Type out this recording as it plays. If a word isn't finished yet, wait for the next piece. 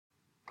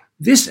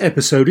This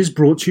episode is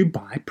brought to you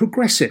by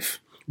Progressive,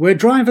 where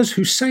drivers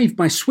who save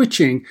by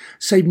switching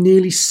save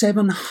nearly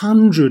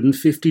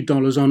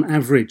 $750 on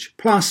average.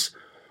 Plus,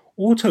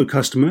 auto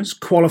customers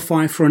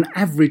qualify for an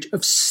average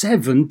of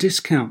 7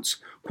 discounts.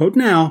 Quote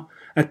now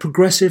at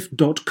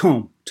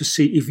progressive.com to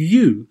see if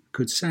you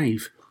could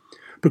save.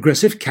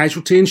 Progressive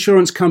Casualty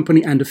Insurance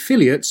Company and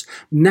affiliates,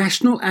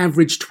 national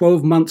average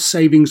 12-month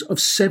savings of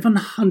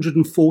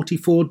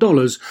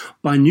 $744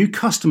 by new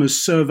customers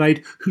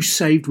surveyed who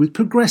saved with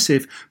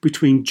Progressive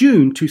between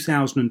June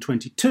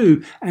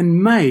 2022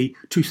 and May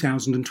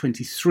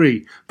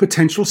 2023.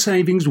 Potential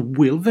savings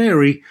will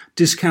vary.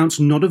 Discounts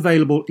not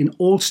available in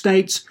all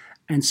states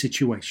and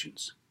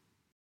situations.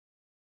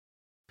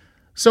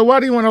 So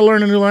why do you want to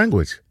learn a new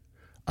language?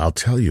 I'll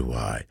tell you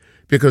why.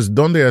 Because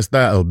 ¿Dónde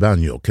está el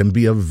baño? Can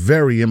be a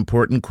very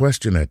important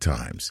question at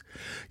times.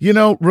 You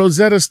know,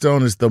 Rosetta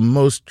Stone is the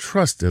most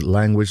trusted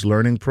language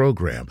learning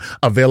program,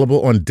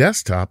 available on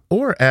desktop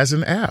or as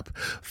an app.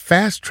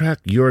 Fast-track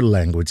your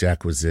language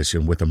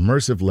acquisition with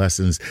immersive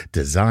lessons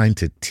designed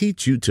to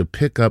teach you to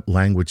pick up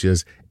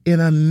languages in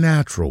a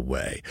natural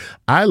way.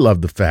 I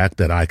love the fact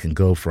that I can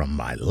go from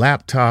my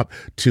laptop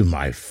to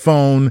my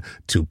phone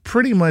to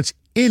pretty much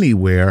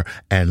anywhere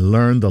and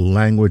learn the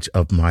language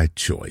of my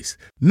choice.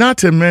 Not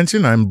to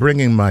mention, I'm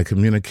bringing my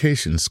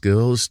communication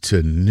skills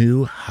to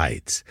new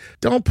heights.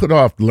 Don't put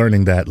off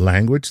learning that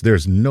language.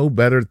 There's no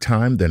better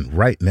time than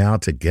right now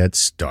to get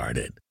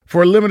started.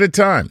 For a limited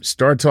time,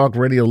 Star Talk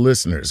Radio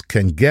listeners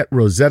can get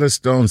Rosetta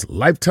Stone's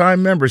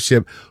lifetime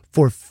membership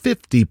for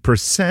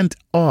 50%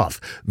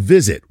 off.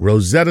 Visit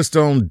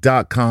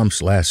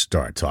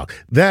rosettastone.com/StarTalk.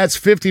 That's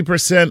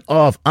 50%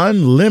 off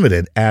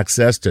unlimited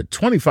access to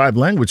 25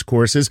 language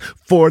courses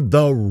for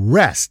the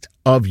rest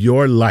of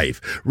your life.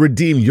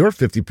 Redeem your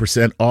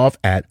 50% off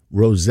at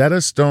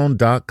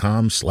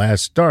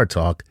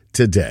rosettastone.com/StarTalk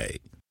today.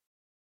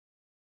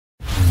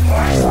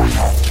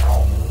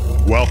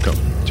 Welcome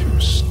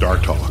to Star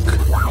Talk,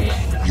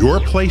 your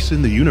place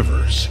in the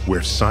universe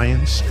where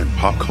science and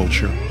pop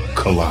culture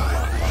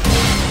collide.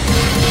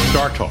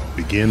 Star Talk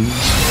begins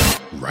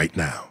right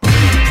now.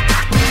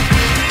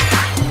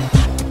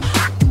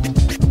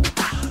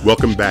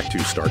 Welcome back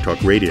to Star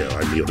Talk Radio.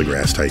 I'm Neil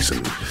deGrasse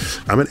Tyson.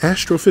 I'm an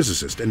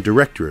astrophysicist and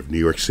director of New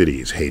York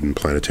City's Hayden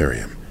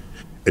Planetarium.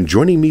 And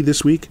joining me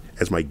this week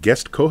as my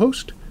guest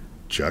co-host,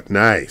 Chuck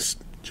Nice.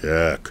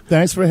 Chuck.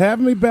 Thanks for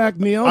having me back,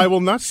 Neil. I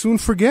will not soon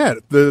forget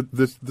the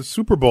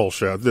Super Bowl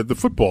show, the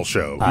football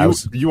show.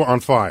 You were on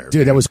fire,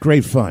 dude. That was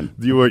great fun.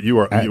 You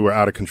were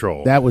out of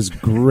control. That was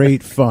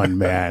great fun,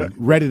 man.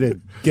 Ready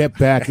to get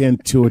back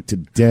into it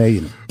today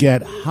and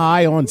get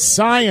high on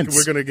science.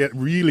 We're going to get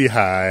really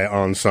high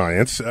on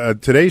science.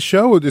 Today's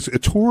show is a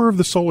tour of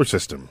the solar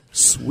system.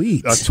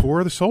 Sweet. A tour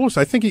of the solar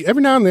system. I think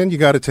every now and then you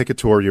got to take a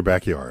tour of your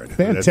backyard.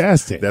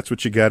 Fantastic. That's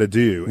what you got to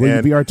do. Will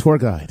you be our tour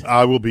guide?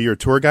 I will be your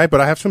tour guide, but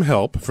I have some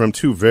help from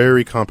 2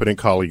 very competent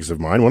colleagues of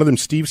mine. One of them,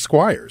 Steve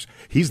Squyres.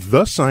 He's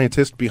the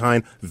scientist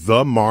behind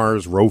the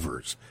Mars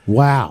rovers.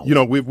 Wow. You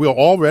know, we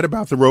all read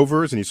about the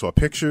rovers, and you saw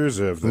pictures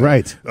of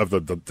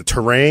the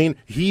terrain.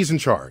 He's in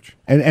charge.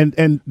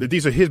 And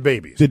these are his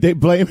babies. Did they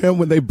blame him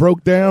when they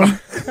broke down?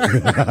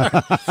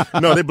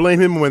 No, they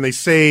blame him when they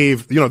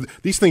saved. You know,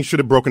 these things should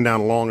have broken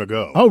down long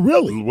ago. Oh,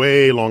 really?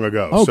 Way long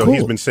ago. Oh, so cool.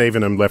 He's been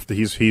saving them.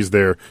 He's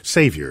their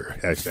savior,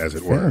 as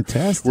it were.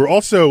 Fantastic.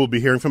 We'll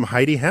be hearing from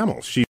Heidi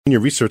Hammel. She's a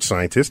research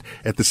scientist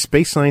at the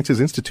Space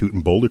Sciences Institute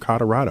in Boulder,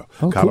 Colorado.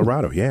 Oh,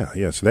 Colorado, cool.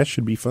 Yeah. So that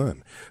should be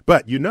fun.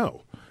 But you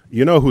know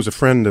who's a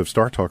friend of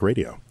Star Talk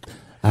Radio?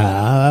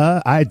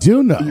 I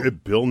do know.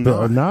 Bill Nye.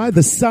 Bill Nye,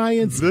 the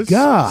science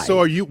guy. So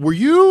were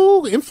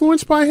you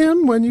influenced by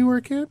him when you were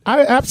a kid?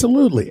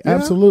 Absolutely.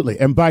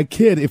 And by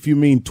kid, if you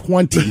mean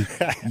 20,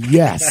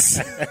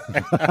 yes.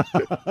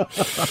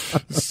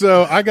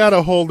 So I got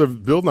a hold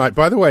of Bill Nye.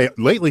 By the way,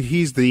 lately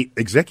he's the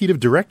executive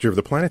director of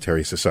the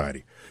Planetary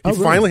Society. He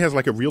finally has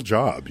like a real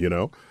job, you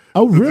know.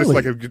 Oh, really?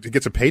 It's like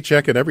gets a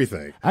paycheck and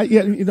everything.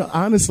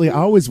 Honestly, I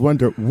always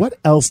wonder, what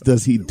else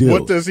does he do?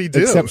 What does he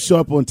do? Except show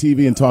up on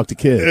TV and talk to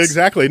kids.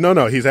 Exactly.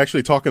 No, he's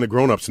actually talking to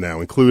grown-ups now,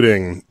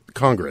 including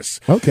Congress.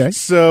 Okay.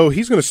 So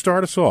he's going to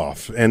start us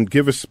off and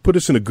put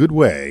us in a good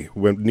way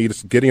when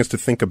getting us to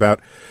think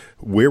about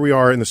where we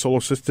are in the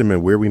solar system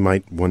and where we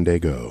might one day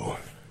go.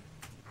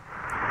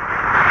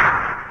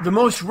 The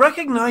most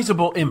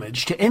recognizable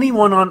image to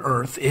anyone on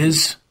Earth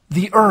is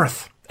the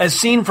Earth, as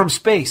seen from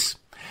space.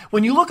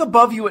 When you look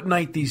above you at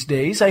night these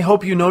days, I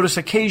hope you notice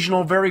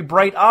occasional very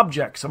bright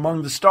objects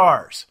among the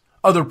stars,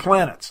 other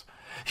planets.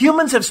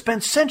 Humans have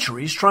spent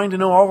centuries trying to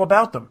know all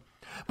about them.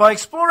 By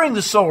exploring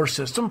the solar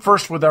system,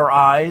 first with our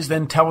eyes,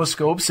 then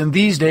telescopes, and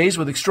these days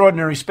with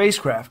extraordinary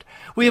spacecraft,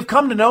 we have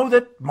come to know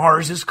that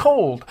Mars is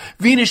cold,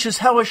 Venus is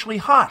hellishly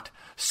hot,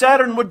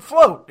 Saturn would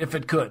float if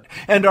it could,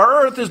 and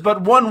our Earth is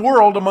but one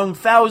world among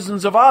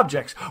thousands of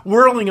objects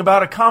whirling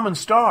about a common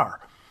star.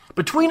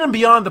 Between and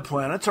beyond the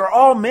planets are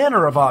all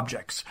manner of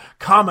objects: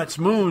 comets,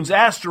 moons,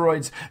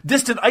 asteroids,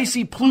 distant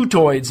icy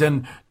plutoids,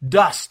 and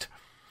dust.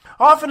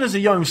 Often as a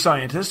young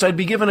scientist, I'd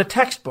be given a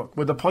textbook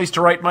with a place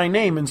to write my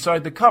name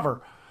inside the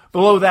cover.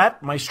 Below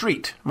that, my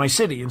street, my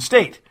city and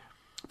state.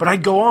 But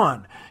I'd go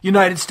on.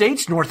 United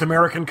States, North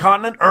American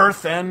continent,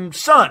 Earth, and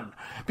Sun.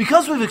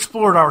 Because we've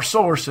explored our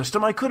solar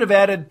system, I could have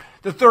added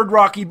the third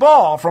rocky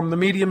ball from the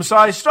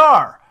medium-sized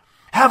star.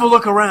 Have a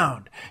look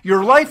around.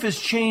 Your life is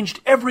changed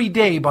every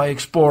day by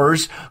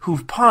explorers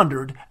who've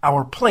pondered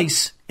our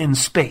place in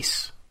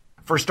space.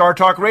 For Star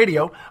Talk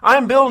Radio,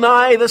 I'm Bill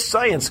Nye, the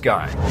Science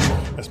Guy.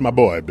 That's my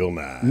boy, Bill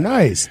Nye.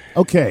 Nice.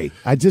 Okay,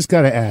 I just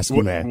got to ask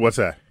you, man. What's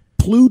that?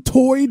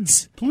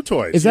 Plutoids?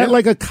 Plutoids. Is that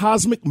like a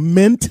cosmic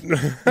mint?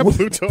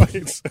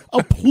 Plutoids.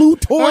 A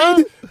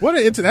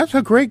Plutoid? That's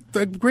a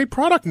great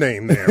product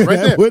name there, right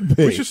there. Would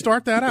be. We should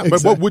start that out. Exactly.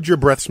 But what would your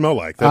breath smell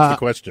like? That's the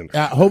question.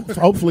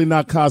 Hopefully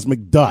not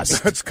cosmic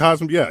dust. That's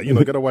cosmic. Yeah,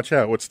 got to watch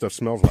out what stuff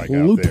smells like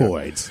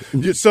Plutoids.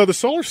 out there. So the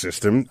solar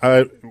system,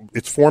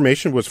 its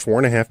formation was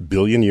 4.5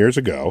 billion years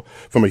ago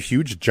from a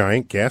huge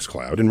giant gas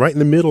cloud, and right in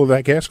the middle of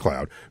that gas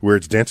cloud, where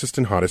it's densest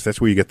and hottest, that's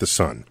where you get the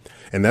sun.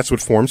 And that's what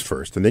forms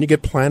first. And then you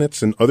get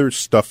planets and other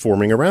stuff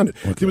forming around it.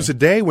 Okay. There was a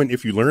day when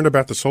if you learned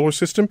about the solar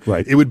system,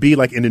 it would be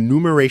like an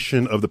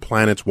enumeration of the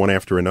planets one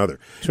after another.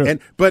 Sure.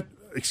 But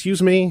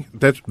excuse me,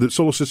 that the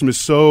solar system is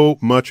so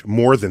much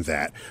more than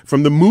that.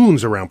 From the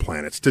moons around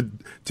planets to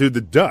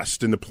the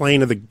dust in the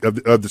plane of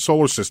the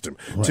solar system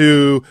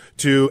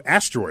to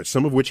asteroids,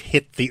 some of which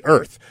hit the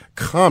Earth,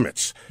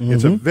 comets. Mm-hmm.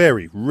 It's a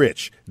very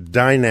rich,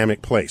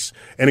 dynamic place.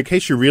 And in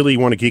case you really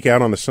want to geek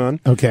out on the sun,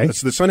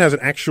 the sun has an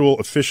actual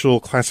official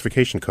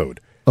classification code.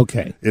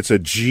 Okay, it's a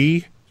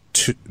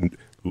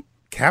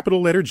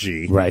capital letter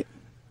G. Right.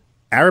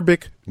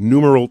 Arabic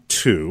numeral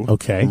 2.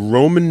 Okay.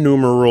 Roman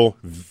numeral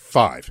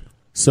 5.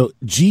 So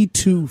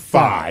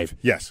G25,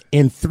 yes,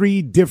 in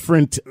 3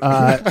 different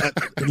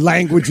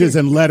languages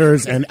and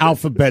letters and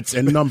alphabets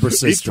and number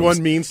systems. Each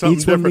one means something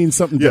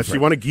different. Yes, you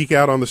want to geek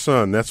out on the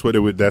sun. That's what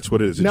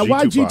it is. Now,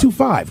 why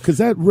G25? Because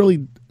that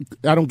really,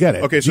 I don't get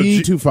it. Okay, so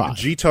G25.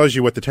 G tells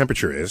you what the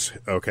temperature is.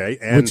 Okay,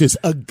 which is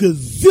a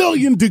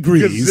gazillion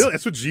degrees.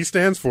 That's what G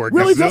stands for.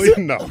 Really?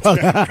 Gazillion? No.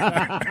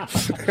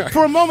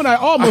 For a moment, I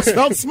almost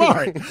felt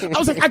smart. I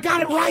was like, I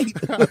got it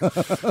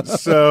right.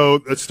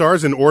 So it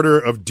stars in order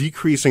of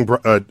decreasing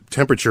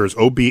temperatures,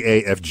 O, B,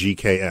 A, F, G,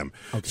 K, M.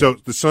 Okay. So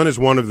the sun is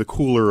one of the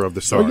cooler of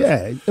the stars. Oh,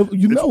 yeah.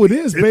 It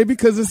is, baby,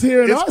 because it's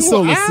here in our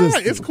solar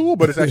system. It's cool,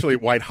 but it's actually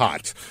white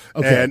hot.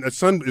 Okay. And the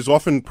sun is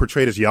often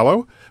portrayed as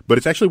yellow, but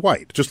it's actually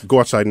white. Just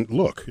go outside and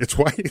look. It's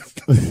white.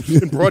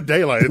 In broad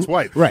daylight, it's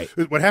white. Right.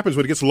 What happens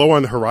when it gets low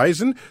on the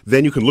horizon,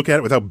 then you can look at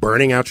it without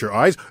burning out your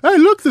eyes. Hey,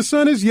 look, the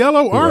sun is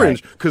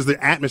yellow-orange because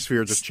the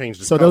atmosphere just changed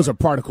its color. Those are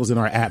particles in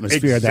our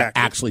atmosphere that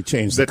actually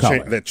change the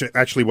color.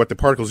 Actually, what the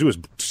particles do is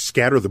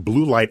scatter the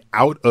blue light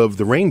out of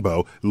the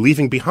rainbow,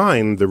 leaving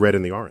behind the red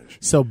and the orange.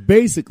 So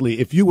basically,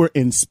 if you were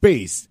in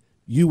space,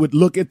 you would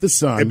look at the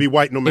sun. It'd be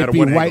white no matter what.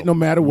 It'd be white no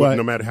matter what.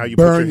 No matter how you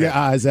burn your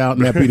eyes out,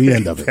 and that'd be the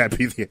end of it. That'd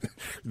be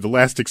the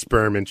last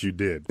experiment you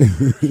did.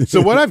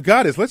 So what I've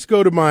got is let's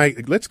go to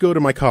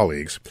my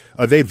colleagues.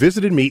 They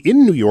visited me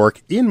in New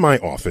York in my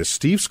office.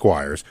 Steve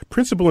Squyres,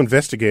 principal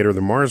investigator of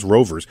the Mars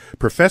rovers,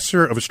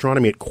 professor of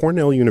astronomy at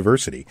Cornell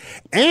University,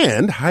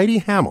 and Heidi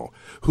Hammel,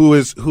 who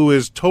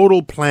is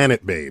total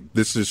planet babe.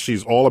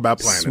 She's all about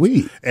planets.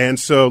 Sweet. And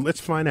so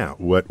let's find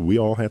out what we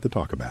all had to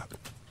talk about.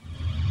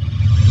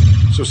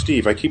 So,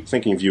 Steve, I keep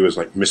thinking of you as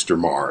like Mr.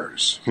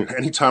 Mars.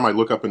 Anytime I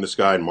look up in the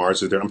sky and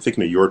Mars is there, I'm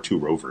thinking of your 2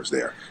 rovers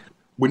there.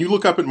 When you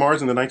look up at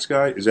Mars in the night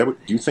sky, do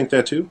you think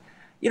that too?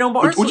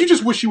 Mars. Would you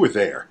just wish you were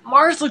there?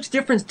 Mars looks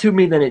different to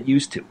me than it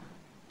used to.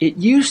 It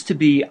used to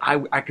be,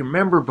 I can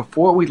remember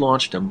before we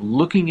launched them,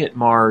 looking at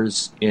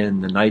Mars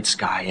in the night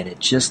sky, and it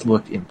just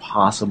looked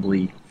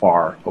impossibly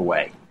far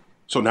away.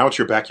 So now it's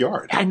your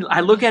backyard. And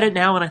I look at it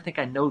now and I think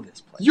I know this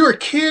place. You're a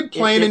kid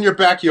playing in your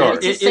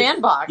backyard. It's a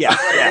sandbox. Yeah.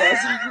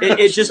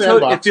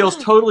 It feels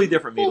totally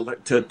different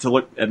to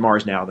look at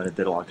Mars now than it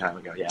did a long time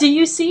ago. Yeah. Do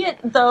you see it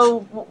though?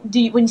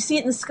 When you see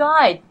it in the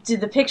sky, do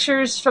the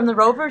pictures from the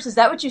rovers? Is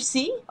that what you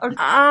see? Or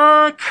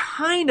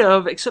kind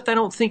of. Except I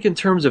don't think in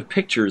terms of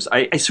pictures.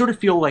 I sort of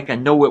feel like I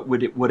know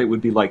what it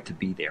would be like to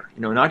be there.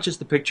 Not just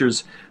the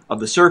pictures of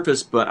the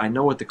surface, but I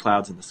know what the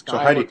clouds in the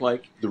sky look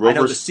like. I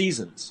know the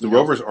seasons. The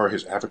rovers are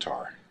his avatar.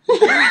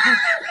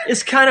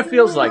 It kind of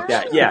feels like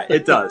that. Yeah,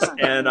 it does.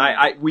 And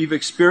we've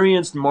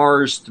experienced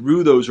Mars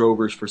through those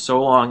rovers for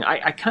so long.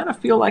 I kind of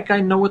feel like I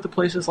know what the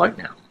place is like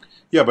now.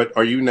 Yeah, but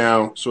are you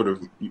now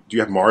do you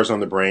have Mars on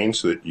the brain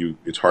so that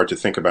it's hard to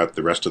think about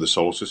the rest of the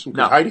solar system?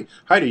 No.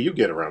 Heidi, you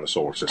get around the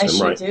solar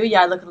system, right? I do,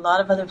 yeah. I look at a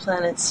lot of other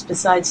planets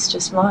besides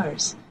just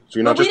Mars. So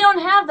you're not we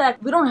don't have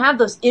that. We don't have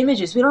those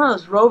images. We don't have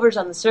those rovers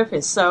on the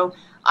surface. So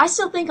I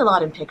still think a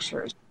lot in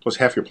pictures. Plus,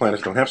 half your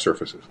planets don't have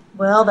surfaces.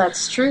 Well,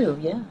 that's true,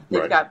 yeah.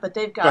 They've got.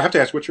 I have to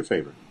ask, what's your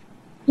favorite?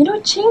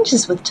 It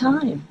changes with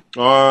time.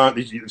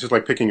 It's just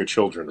like picking your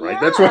children, right?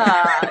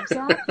 Yeah, that's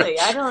exactly.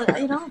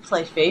 I don't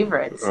play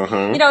favorites.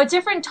 Uh-huh. At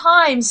different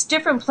times,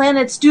 different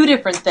planets do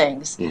different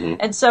things. Mm-hmm.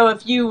 And so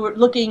if you were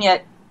looking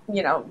at,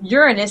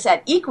 Uranus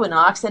at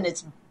equinox and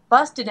it's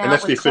busted out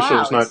with clouds. And that's the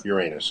official, it's not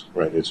Uranus,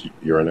 right? It's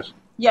Uranus.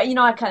 Yeah,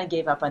 I kind of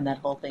gave up on that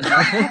whole thing.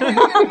 I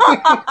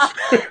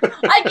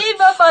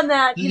gave up on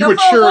that.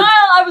 For a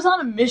while, I was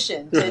on a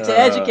mission to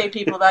educate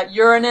people about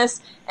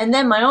Uranus. And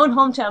then my own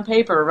hometown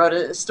paper wrote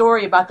a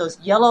story about those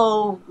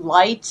yellow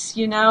lights,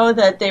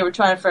 that they were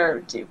trying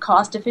to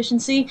cost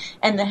efficiency.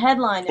 And the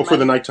headline... for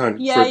the nighttime,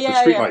 for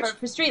street lights.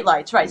 For street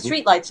lights, right. Mm-hmm.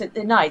 Street lights at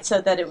night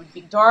so that it would be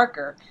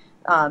darker.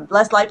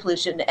 Less light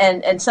pollution.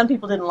 And some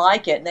people didn't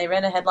like it. And they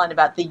ran a headline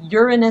about the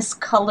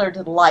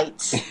Uranus-colored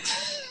lights.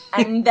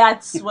 And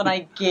that's when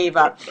I gave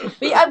up.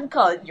 But I would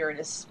call it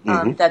Uranus.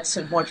 That's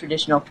more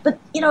traditional. But,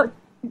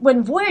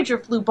 when Voyager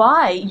flew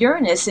by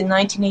Uranus in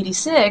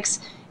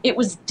 1986, it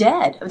was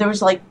dead. There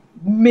was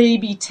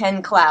maybe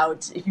 10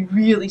 clouds if you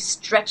really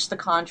stretch the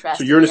contrast.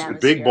 So Uranus is a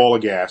big ball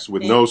of gas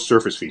with no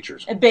surface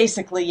features.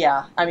 Basically,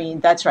 yeah. I mean,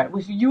 that's right.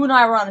 If you and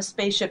I were on a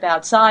spaceship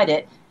outside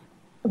it,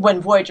 when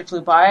Voyager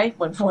flew by,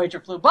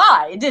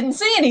 it didn't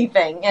see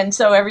anything. And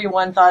so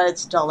everyone thought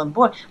it's dull and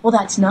boring. Well,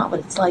 that's not what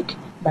it's like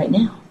right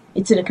now.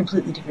 It's in a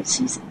completely different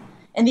season.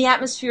 And the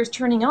atmosphere is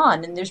turning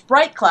on, and there's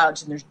bright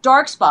clouds, and there's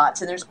dark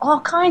spots, and there's all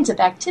kinds of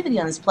activity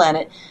on this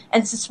planet.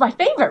 And it's my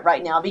favorite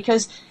right now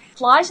because it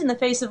flies in the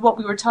face of what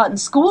we were taught in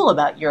school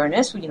about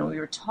Uranus. We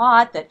were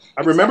taught that...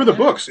 I remember the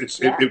books.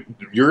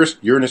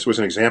 Uranus was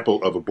an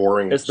example of a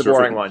boring... It's the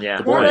boring one,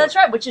 yeah. Well, that's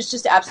right, which is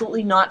just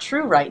absolutely not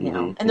true right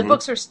now. And the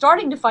books are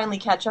starting to finally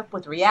catch up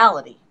with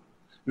reality.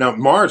 Now,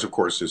 Mars, of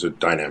course, is a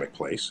dynamic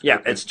place.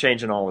 Yeah, it's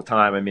changing all the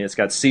time. I mean, it's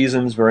got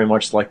seasons very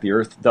much like the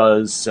Earth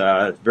does,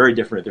 very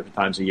different at different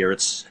times of year.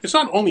 It's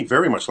not only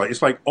very much like,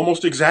 it's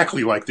almost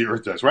exactly like the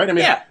Earth does, right? I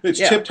mean, it's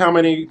tipped how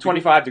many?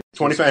 25 degrees.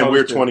 25, and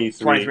we're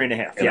 23. 23 and a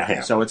half,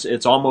 yeah. So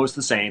it's almost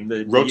the same.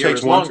 The year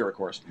is longer, of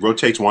course.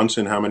 Rotates once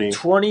in how many?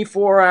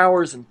 24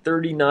 hours and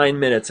 39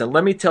 minutes. And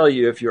let me tell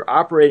you, if you're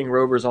operating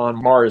rovers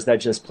on Mars,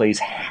 that just plays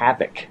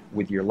havoc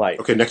with your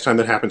life. Okay, next time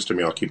that happens to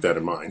me, I'll keep that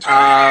in mind.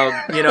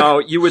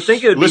 You would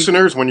think it would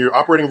Listeners, when you're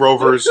operating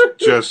rovers,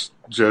 just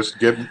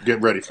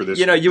get ready for this.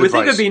 You would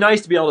think it'd be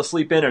nice to be able to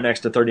sleep in an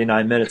extra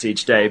 39 minutes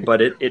each day,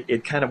 but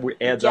it kind of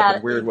adds up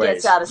in weird ways. It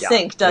gets out of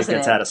sync, doesn't it? It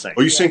gets out of sync.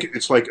 Oh, you think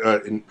it's like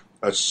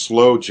a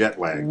slow jet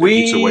lag that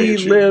eats away at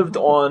you. We lived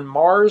on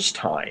Mars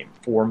time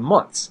for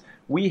months.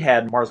 We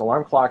had Mars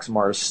alarm clocks,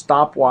 Mars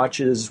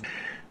stopwatches.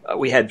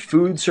 We had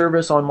food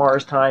service on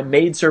Mars time,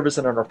 maid service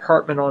in an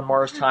apartment on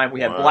Mars time. We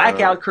had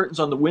blackout curtains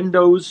on the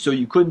windows so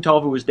you couldn't tell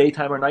if it was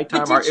daytime or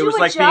nighttime. It was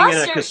like being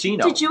in a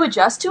casino. Did you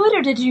adjust to it,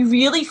 or did you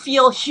really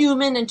feel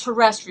human and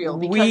terrestrial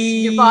because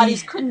your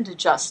bodies couldn't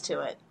adjust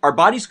to it? Our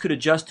bodies could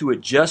adjust to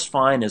it just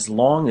fine as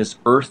long as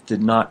Earth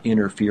did not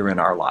interfere in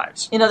our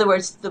lives. In other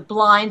words, the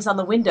blinds on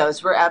the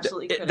windows were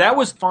absolutely that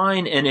was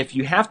fine, and if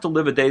you have to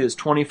live a day that's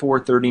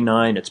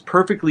 24-39, it's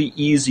perfectly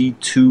easy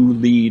to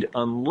lead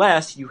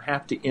unless you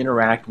have to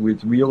interact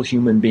with real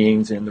human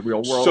beings in the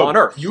real world on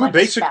Earth. You were like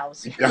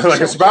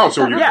a spouse,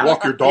 or you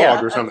walk your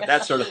dog or something.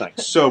 That sort of thing.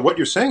 So what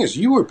you're saying is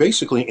you were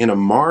basically in a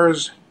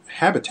Mars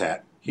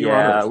habitat.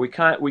 Yeah, we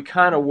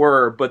kind of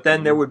were, but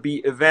then there would be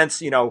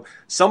events.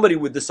 Somebody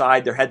would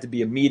decide there had to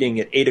be a meeting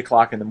at 8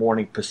 o'clock in the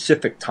morning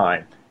Pacific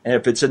time, and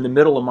if it's in the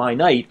middle of my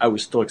night, I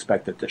was still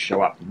expected to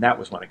show up, and that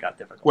was when it got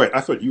difficult. Wait,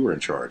 I thought you were in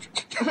charge.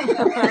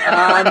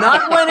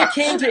 Not when it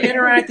came to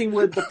interacting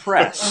with the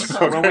press.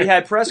 Okay. When we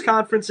had press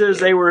conferences,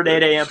 they were at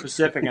 8 a.m.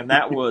 Pacific, and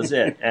that was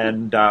it.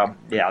 And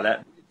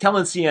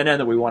telling CNN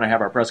that we want to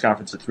have our press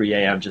conference at 3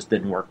 a.m. just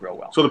didn't work real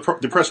well. So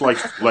the press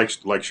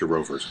likes your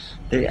rovers.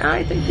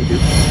 I think they do.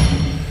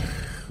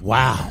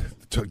 Wow.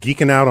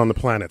 Geeking out on the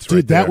planets,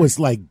 dude, that was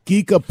like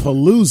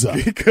Geekapalooza.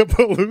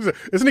 Geekapalooza.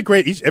 Isn't it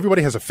great?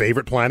 Everybody has a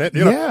favorite planet.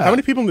 How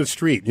many people in the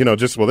street,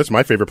 that's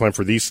my favorite planet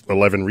for these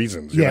 11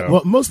 reasons. Yeah,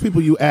 well, most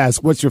people you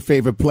ask, what's your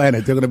favorite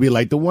planet? They're going to be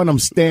like, the one I'm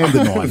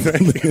standing on.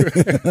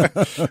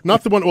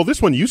 Not the one, well,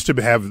 this one used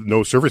to have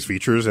no surface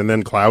features and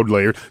then cloud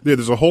layer.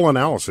 There's a whole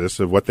analysis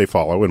of what they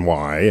follow and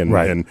why,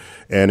 and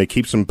it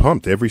keeps them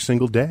pumped every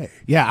single day.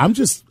 Yeah, I'm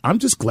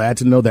just glad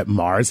to know that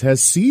Mars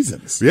has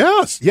seasons.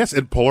 Yes,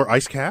 and polar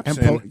ice caps.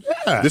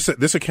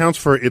 This accounts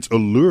for its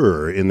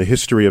allure in the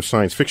history of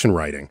science fiction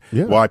writing.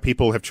 Yeah. Why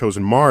people have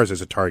chosen Mars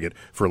as a target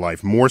for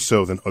life more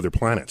so than other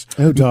planets.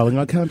 Oh, darling,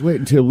 I can't wait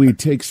until we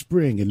take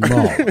spring in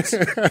Mars.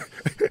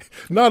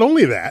 Not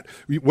only that,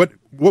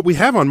 what we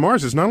have on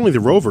Mars is not only the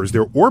rovers,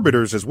 they're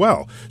orbiters as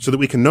well, so that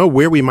we can know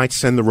where we might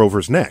send the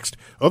rovers next.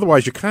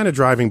 Otherwise, you're kind of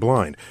driving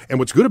blind. And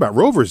what's good about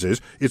rovers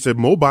is it's a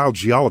mobile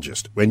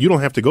geologist, and you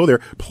don't have to go there.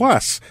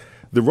 Plus,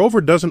 the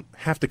rover doesn't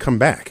have to come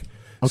back.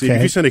 Okay. See,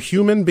 if you send a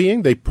human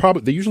being, they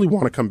usually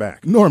want to come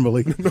back.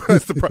 Normally.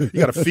 That's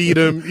you got to feed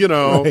them,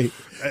 Right.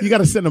 You got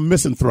to send a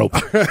misanthrope.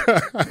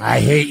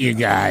 I hate you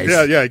guys.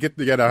 Yeah,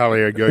 get out of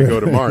here, go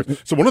to Mars.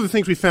 So one of the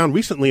things we found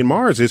recently in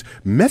Mars is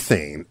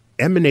methane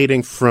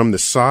emanating from the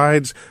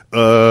sides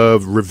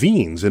of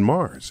ravines in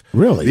Mars.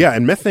 Really? Yeah,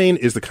 and methane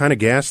is the kind of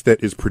gas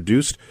that is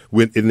produced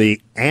in the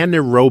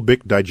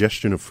anaerobic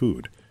digestion of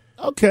food.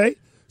 Okay.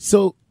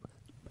 So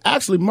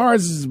actually,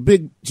 Mars is a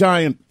big,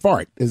 giant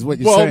fart, is what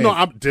you're saying.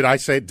 Well, no, did I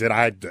say,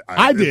 I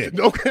did.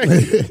 Okay.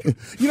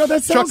 That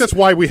sounds... Chuck, that's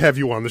why we have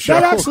you on the show.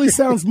 That actually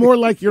sounds more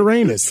like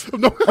Uranus.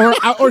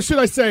 Or should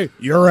I say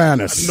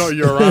Uranus? No,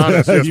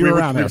 Uranus. Yes,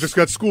 Uranus. we just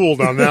got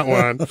schooled on that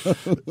one.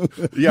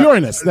 Yeah.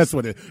 Uranus, that's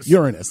what it is.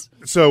 Uranus.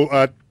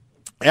 So,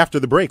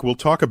 after the break, we'll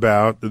talk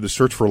about the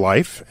search for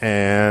life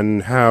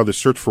and how the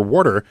search for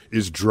water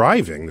is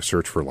driving the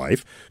search for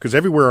life. Because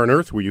everywhere on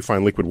Earth where you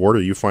find liquid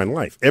water, you find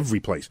life. Every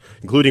place,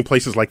 including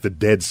places like the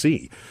Dead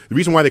Sea. The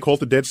reason why they call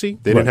it the Dead Sea,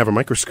 they didn't have a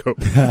microscope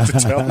to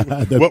tell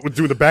what would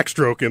do the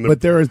backstroke in the.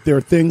 But there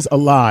are things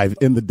alive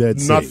in the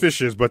Dead Sea. Not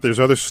fishes, but there's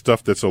other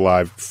stuff that's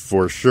alive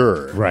for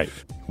sure. Right.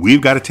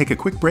 We've got to take a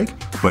quick break,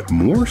 but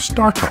more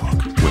Star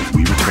Talk when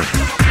we return.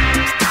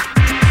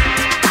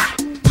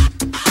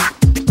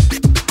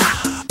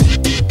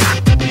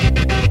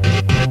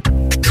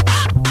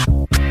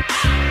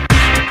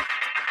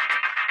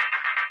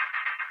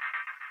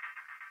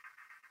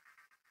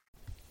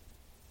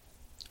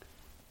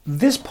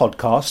 This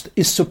podcast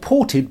is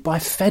supported by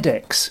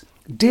FedEx.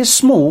 Dear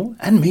small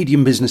and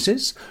medium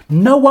businesses,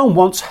 no one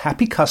wants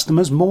happy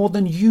customers more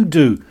than you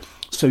do.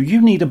 So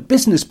you need a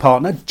business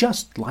partner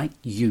just like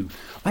you,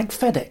 like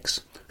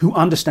FedEx, who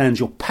understands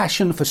your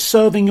passion for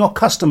serving your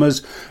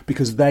customers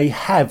because they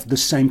have the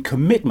same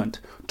commitment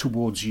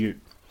towards you.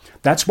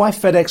 That's why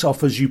FedEx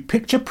offers you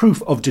picture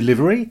proof of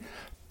delivery,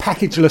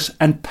 packageless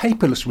and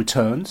paperless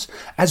returns,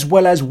 as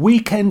well as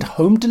weekend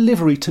home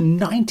delivery to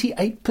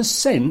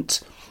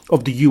 98%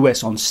 of the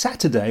US on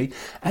Saturday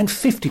and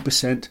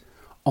 50%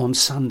 on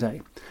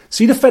Sunday.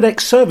 See the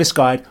FedEx service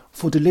guide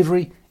for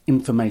delivery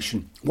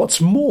information. What's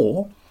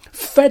more,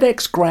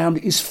 FedEx Ground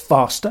is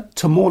faster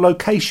to more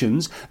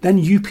locations than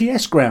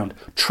UPS Ground.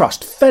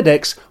 Trust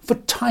FedEx for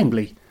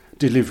timely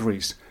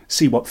deliveries.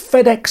 See what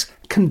FedEx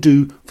can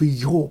do for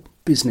your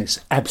business.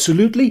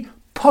 Absolutely,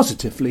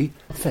 positively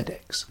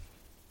FedEx.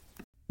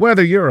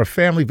 Whether you're a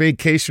family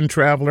vacation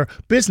traveler,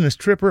 business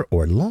tripper,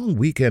 or long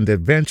weekend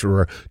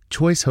adventurer,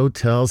 Choice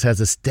Hotels has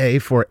a stay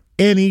for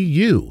any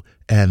you.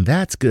 And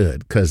that's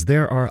good, because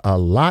there are a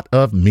lot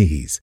of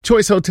me's.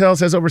 Choice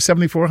Hotels has over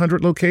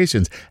 7,400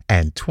 locations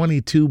and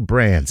 22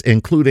 brands,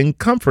 including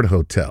Comfort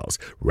Hotels,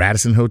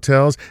 Radisson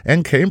Hotels,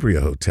 and Cambria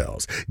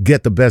Hotels.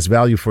 Get the best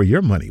value for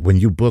your money when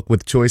you book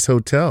with Choice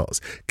Hotels.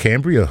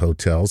 Cambria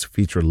Hotels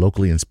feature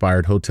locally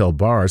inspired hotel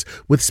bars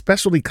with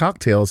specialty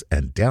cocktails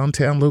and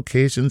downtown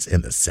locations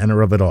in the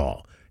center of it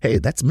all. Hey,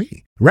 that's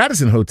me.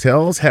 Radisson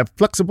Hotels have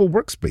flexible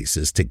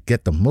workspaces to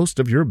get the most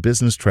of your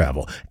business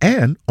travel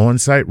and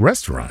on-site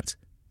restaurants.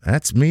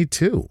 That's me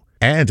too.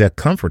 And at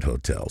Comfort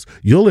Hotels,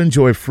 you'll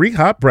enjoy free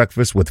hot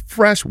breakfast with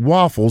fresh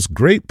waffles,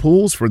 great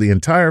pools for the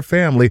entire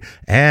family,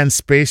 and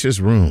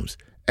spacious rooms.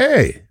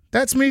 Hey,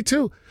 that's me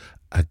too.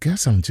 I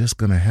guess I'm just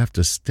going to have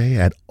to stay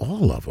at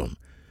all of them.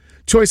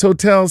 Choice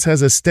Hotels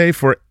has a stay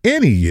for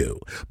any you.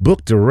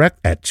 Book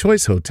direct at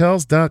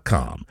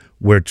choicehotels.com,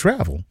 where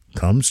travel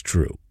comes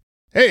true.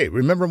 Hey,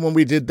 remember when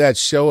we did that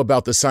show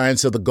about the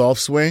science of the golf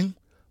swing?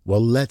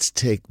 Well, let's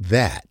take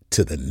that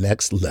to the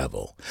next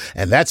level.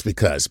 And that's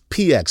because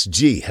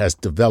PXG has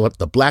developed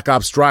the Black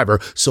Ops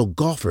driver so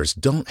golfers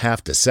don't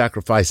have to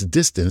sacrifice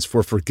distance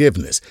for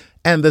forgiveness.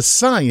 And the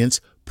science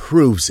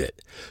proves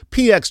it.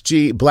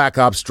 PXG Black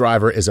Ops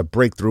driver is a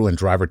breakthrough in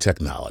driver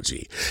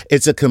technology.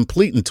 It's a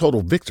complete and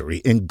total victory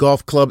in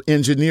golf club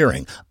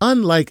engineering,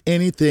 unlike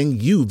anything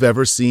you've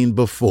ever seen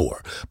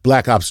before.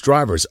 Black Ops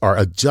drivers are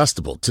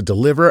adjustable to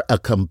deliver a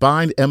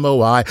combined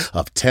MOI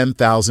of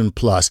 10,000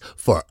 plus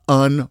for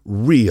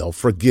unreal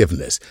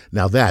forgiveness.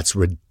 Now that's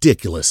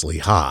ridiculously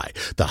high.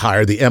 The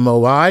higher the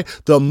MOI,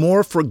 the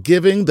more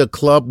forgiving the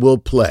club will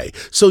play.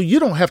 So you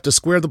don't have to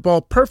square the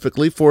ball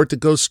perfectly for it to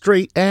go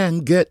straight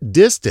and get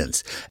distance.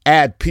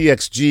 Add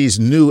PXG's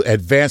new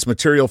advanced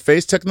material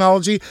phase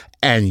technology,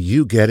 and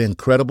you get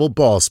incredible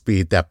ball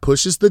speed that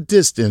pushes the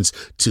distance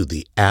to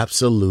the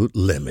absolute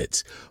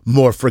limits.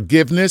 More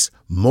forgiveness,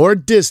 more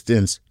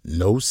distance,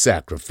 no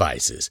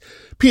sacrifices.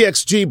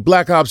 PXG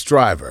Black Ops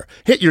driver.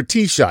 Hit your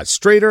tee shot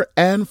straighter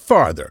and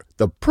farther.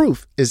 The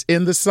proof is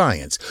in the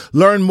science.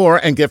 Learn more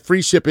and get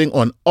free shipping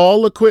on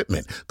all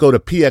equipment. Go to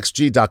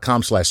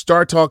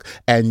pxg.com/StarTalk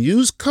and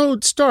use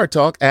code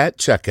StarTalk at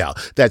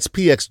checkout. That's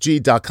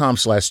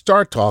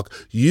pxg.com/StarTalk.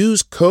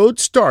 Use code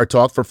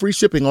StarTalk for free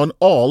shipping on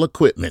all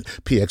equipment.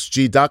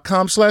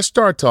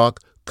 pxg.com/StarTalk,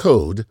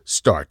 code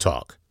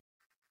StarTalk.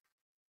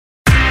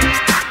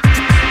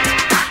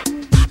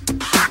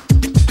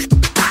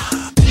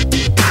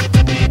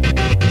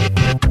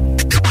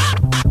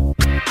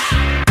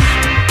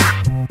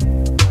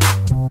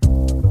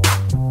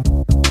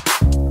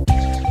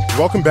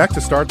 Welcome back to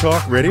Star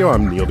Talk Radio.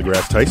 I'm Neil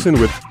deGrasse Tyson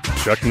with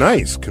Chuck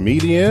Nice,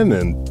 comedian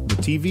and the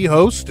TV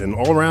host and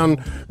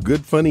all-around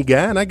good, funny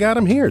guy. And I got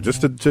him here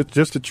just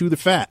to chew the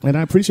fat. And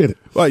I appreciate it.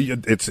 Well,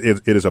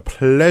 it is a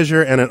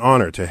pleasure and an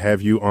honor to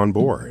have you on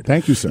board.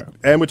 Thank you, sir.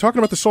 And we're talking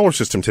about the solar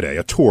system today,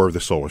 a tour of the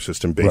solar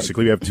system,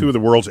 basically. Right. We have two of the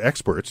world's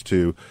experts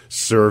to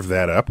serve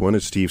that up. One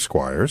is Steve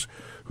Squyres,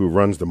 who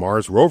runs the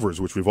Mars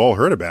rovers, which we've all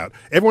heard about.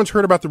 Everyone's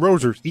heard about the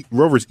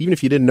rovers, even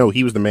if you didn't know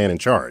he was the man in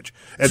charge.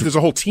 And there's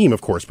a whole team,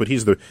 of course, but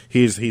he's the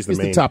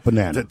main top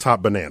banana. The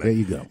top banana. There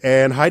you go.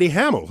 And Heidi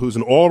Hammel, who's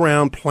an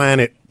all-around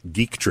planet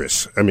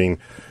geektress. I mean,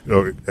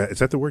 is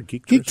that the word,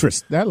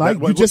 geektress?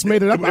 Geektress. You just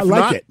made it up. I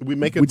like it. We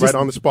make it right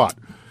on the spot.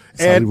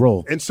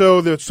 And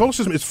so the solar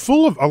system is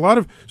full of a lot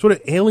of sort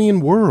of alien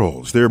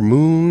worlds. There are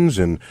moons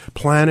and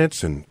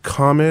planets and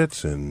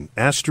comets and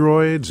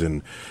asteroids,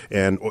 and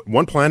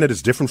one planet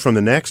is different from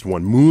the next.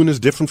 One moon is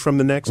different from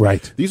the next.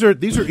 Right. These are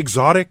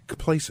exotic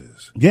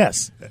places.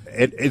 Yes.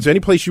 Is there any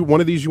place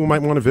one of these you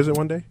might want to visit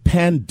one day?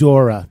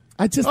 Pandora.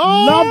 I just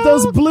love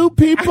those blue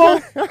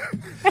people.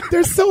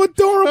 They're so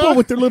adorable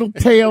with their little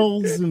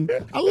tails, and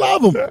I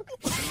love them.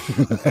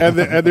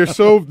 and they're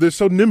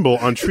so nimble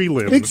on tree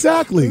limbs.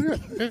 Exactly.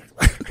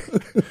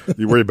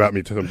 You worry about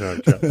me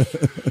sometimes.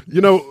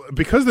 Yeah.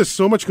 Because there's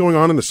so much going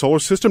on in the solar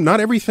system, not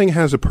everything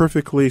has a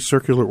perfectly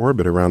circular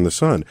orbit around the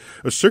sun.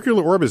 A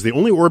circular orbit is the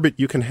only orbit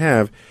you can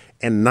have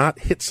and not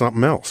hit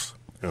something else.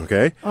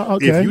 Okay?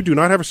 Okay. If you do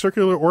not have a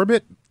circular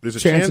orbit, there's a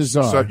Chances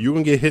chance are. you're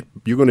going to get hit.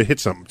 You're going to hit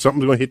something.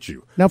 Something's going to hit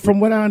you. Now, from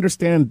what I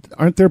understand,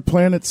 aren't there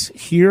planets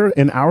here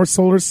in our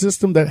solar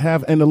system that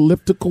have an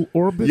elliptical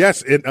orbit?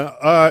 Yes.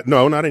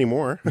 No, not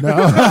anymore.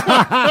 No.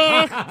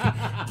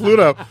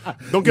 Pluto.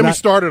 Don't get me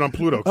started on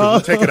Pluto, because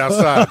we'll take it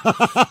outside.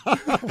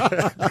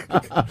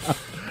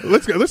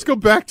 Let's go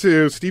back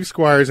to Steve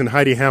Squyres and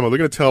Heidi Hammel. They're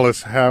going to tell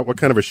us what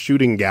kind of a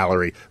shooting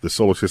gallery the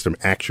solar system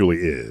actually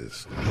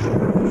is.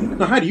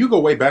 Now, Heidi, you go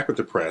way back with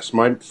the press.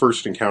 My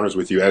first encounters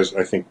with you, as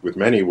I think with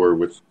many, were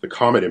with the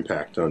comet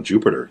impact on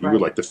Jupiter. You were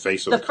like the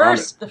face of the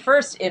comet. The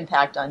first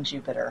impact on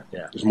Jupiter.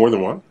 Yeah. There's more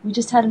than one? We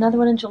just had another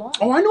one in July.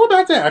 Oh, I know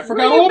about that. I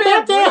forgot all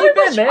about that. Where you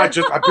been, man? I've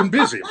been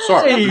busy. I'm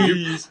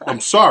sorry.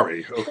 I'm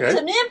sorry. Okay. It's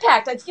an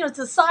impact. It's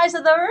the size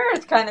of the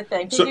Earth kind of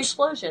thing. Big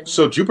explosion.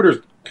 So Jupiter's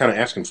kind of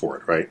asking for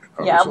it, right?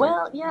 Yeah,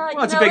 well,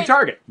 it's a big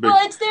target. Well,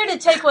 it's there to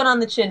take one on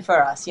the chin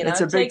for us,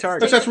 It's a big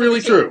target. That's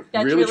really true.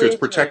 Really true. It's true.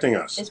 protecting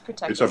us. It's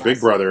protecting us. It's a big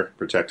brother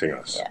protecting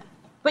us. Yeah.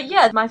 But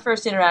yeah, my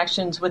first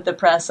interactions with the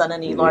press on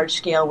any large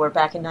scale were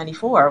back in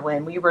 '94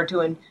 when we were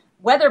doing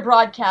weather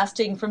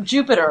broadcasting from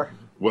Jupiter.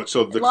 What was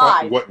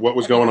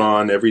Live. going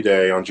on every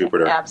day on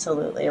Jupiter?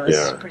 Absolutely. It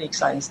was pretty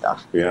exciting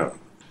stuff. Yeah.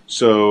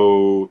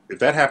 So if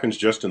that happens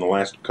just in the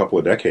last couple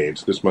of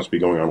decades, this must be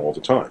going on all the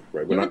time,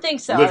 right? We're would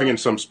think so. Living in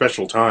some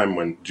special time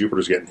when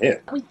Jupiter's getting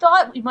hit. We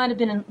thought we might have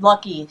been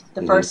lucky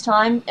the first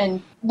time,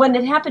 and when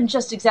it happened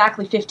just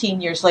exactly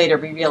 15 years later,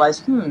 we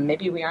realized,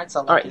 maybe we aren't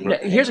so lucky. All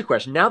right, now, here's a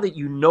question. Now that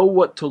you know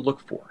what to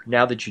look for,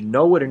 now that you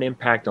know what an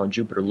impact on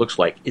Jupiter looks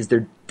like, is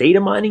there data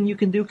mining you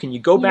can do? Can you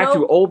go back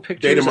through old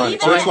pictures? Data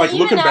mining. So it's like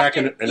looking back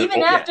and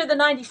even after the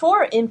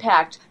 '94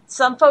 impact,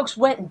 some folks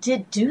went and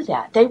did do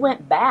that. They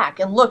went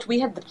back and looked. We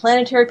had the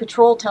Planetary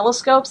Patrol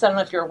telescopes. I don't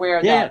know if you're aware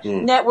of that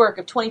network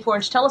of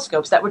 24-inch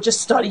telescopes that were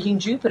just studying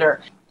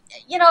Jupiter.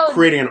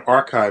 Creating an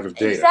archive of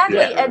data. Exactly,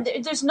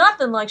 and there's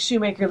nothing like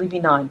Shoemaker Levy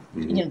 9.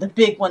 The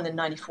big one in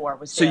 '94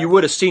 was there. So you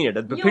would have seen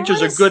it. The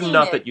pictures are good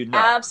enough that you'd know.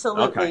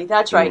 Absolutely,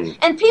 that's right.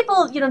 And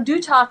people,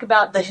 do talk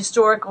about the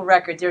historical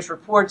record. There's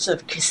reports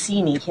of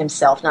Cassini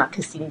himself, not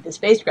Cassini the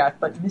spacecraft,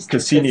 but Mr.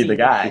 Cassini the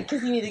guy.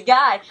 Cassini the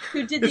guy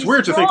who did these It's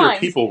weird to think drawings. there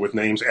are people with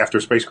names after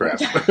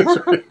spacecraft.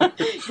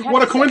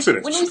 What a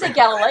coincidence. When you say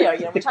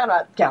Galileo, we're talking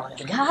about Galileo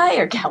the guy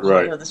or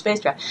Galileo the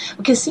spacecraft.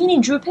 Well, Cassini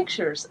drew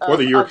pictures of... Or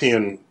the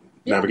European...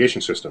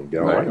 navigation system,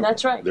 Galileo. Right.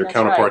 That's right. Their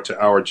counterpart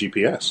to our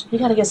GPS. You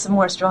got to get some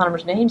more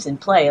astronomers' names in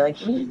play. Like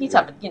we need to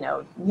have,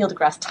 Neil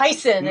deGrasse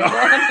Tyson. No.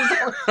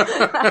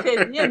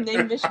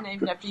 Name mission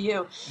named after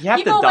you. You have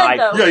to die. You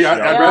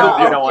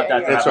don't want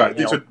that. That's right.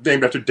 These are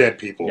named after dead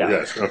people. Yeah.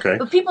 Yes. Okay.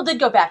 But people did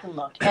go back and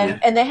look,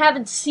 and they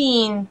haven't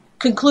seen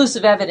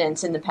conclusive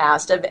evidence in the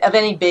past of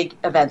any big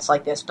events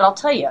like this. But I'll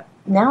tell you,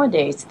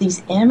 nowadays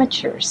these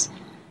amateurs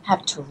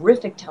have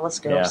terrific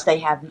telescopes. They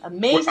have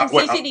amazing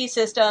CCD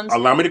systems.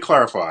 Allow me to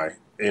clarify.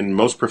 In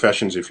most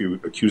professions, if you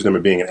accuse them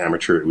of being an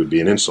amateur, it would be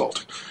an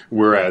insult.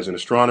 Whereas in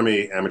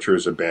astronomy, amateur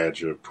is a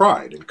badge of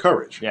pride and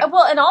courage. Yeah.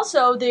 Well, and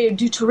also they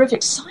do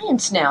terrific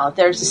science now.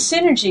 There's a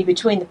synergy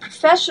between the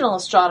professional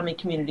astronomy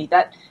community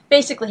that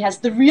basically has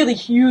the really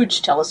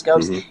huge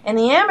telescopes and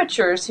the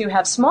amateurs who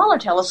have smaller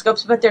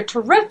telescopes, but they're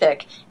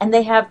terrific and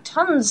they have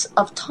tons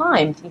of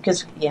time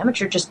because the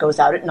amateur just goes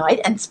out at night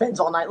and spends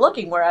all night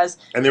looking, whereas...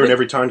 And they're in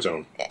every time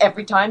zone.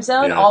 Every time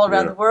zone, all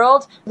around the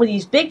world. With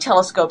these big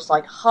telescopes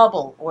like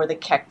Hubble or the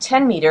Keck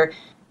 10 meter,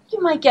 you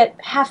might get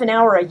half an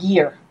hour a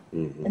year.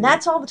 And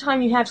that's all the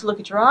time you have to look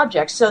at your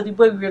objects. So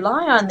we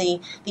rely on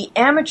the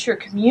amateur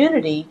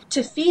community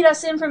to feed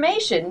us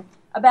information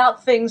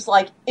about things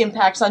like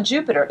impacts on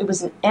Jupiter. It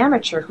was an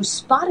amateur who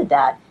spotted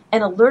that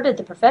and alerted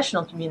the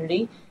professional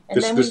community.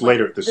 And second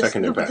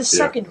impact. The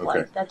second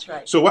one, that's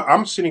right. So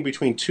I'm sitting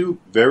between two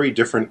very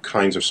different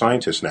kinds of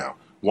scientists now.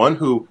 One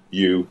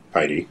you,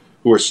 Heidi,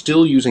 who are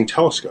still using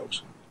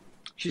telescopes.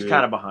 She's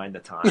kind of behind the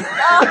times.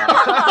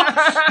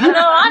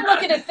 I'm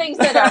looking at things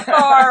that are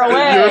far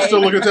away. You're still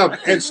looking at them.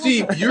 And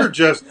Steve, you're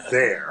just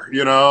there,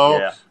 you know?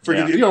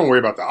 Yeah. You don't worry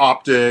about the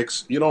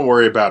optics. You don't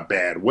worry about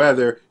bad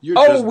weather. You're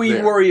just we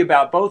there. worry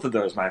about both of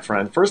those, my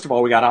friend. First of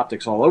all, we got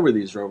optics all over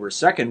these rovers.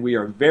 Second, we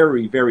are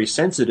very, very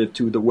sensitive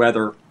to the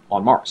weather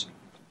on Mars.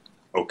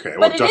 Okay.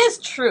 But it is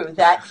true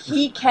that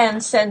he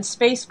can send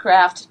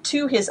spacecraft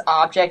to his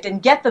object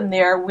and get them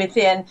there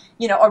within,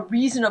 a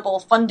reasonable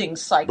funding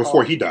cycle.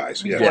 Before he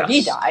dies. Before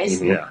he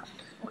dies. Mm-hmm. Yeah.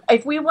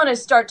 If we want to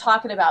start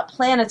talking about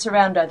planets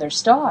around other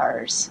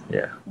stars,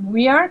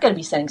 we aren't going to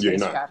be sending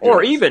spacecraft.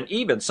 Or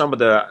even some of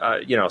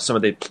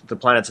the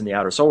planets in the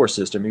outer solar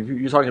system. If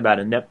you're talking about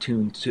a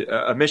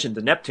mission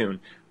to Neptune,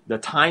 the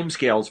time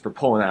scales for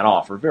pulling that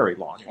off are very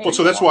long. Well,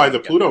 so that's why the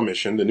Pluto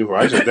mission, the New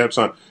Horizons, that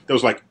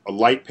was like a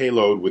light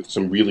payload with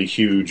some really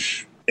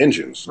huge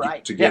engines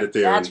to get it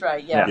there. That's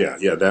right. Yeah.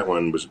 Yeah. That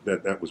one was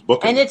that was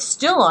booking, and it's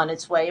still on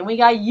its way, and we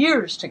got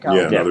years to go.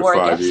 Yeah, another before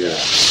 5 it gets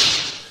years.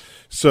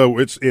 So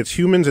it's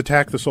humans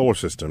attack the solar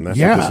system. That's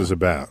what this is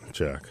about,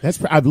 Chuck.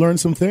 I've learned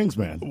some things,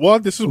 man. Well,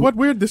 this is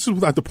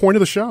at the point of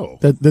the show.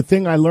 The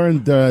thing I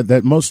learned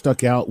that most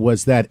stuck out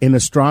was that in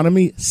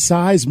astronomy,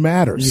 size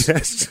matters.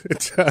 Yes,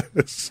 it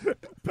does.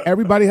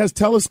 Everybody has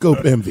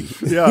telescope envy.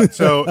 Yeah,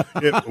 so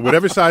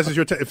whatever size is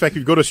your in fact, if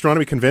you go to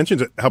astronomy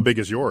conventions, how big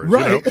is yours?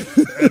 Right.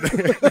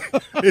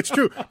 It's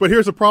true. But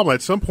here's the problem.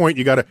 At some point,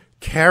 you got to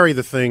carry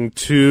the thing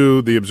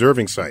to the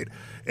observing site.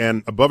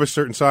 And above a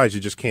certain size, you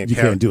just can't. You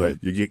can't do it.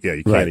 You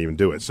can't even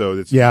do it. So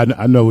it's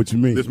I know what you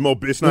mean. It's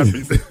not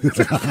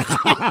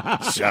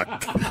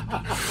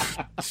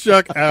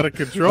Chuck out of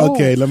control.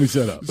 Okay, let me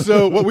shut up.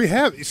 So what we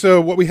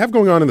have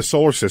going on in the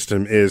solar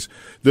system is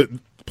that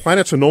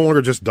planets are no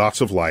longer just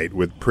dots of light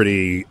with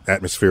pretty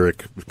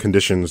atmospheric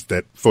conditions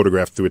that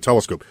photograph through a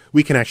telescope.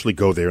 We can actually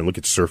go there and look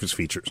at surface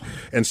features.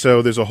 And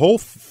so there's a whole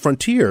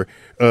frontier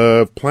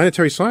of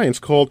planetary science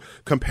called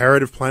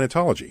comparative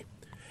planetology.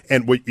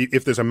 And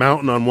if there's a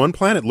mountain on one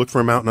planet, look for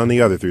a mountain on the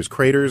other. There's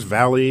craters,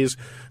 valleys,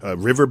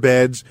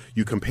 riverbeds.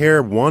 You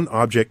compare one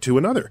object to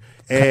another.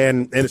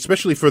 And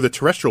especially for the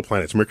terrestrial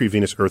planets, Mercury,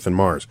 Venus, Earth, and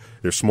Mars.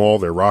 They're small,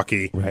 they're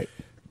rocky. Right.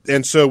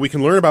 And so we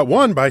can learn about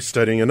one by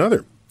studying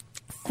another.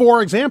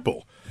 For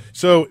example,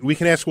 so we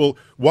can ask, well,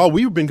 while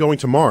we've been going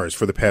to Mars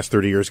for the past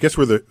 30 years, guess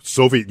where the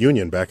Soviet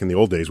Union back in the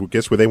old days,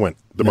 guess where they went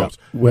the most?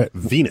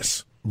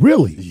 Venus.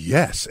 Really?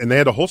 Yes. And they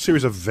had a whole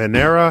series of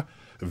Venera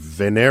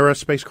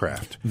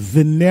spacecraft.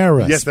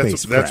 Yes,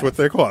 that's what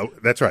they're called.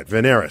 That's right,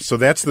 Venera. So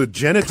that's the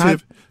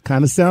genitive.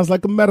 Kind of sounds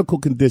like a medical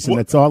condition.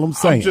 That's all I'm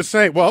saying. I'm just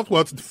saying. Well,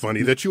 it's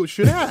funny that you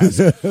should ask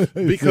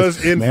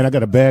because man, I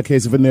got a bad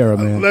case of Venera,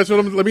 man. That's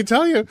what let me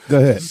tell you. Go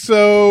ahead.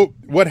 So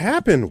what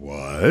happened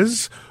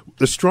was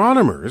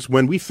astronomers,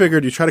 when we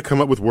figured you try to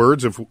come up with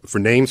words for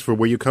names for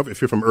where you come.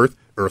 If you're from Earth,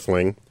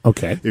 Earthling.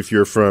 Okay. If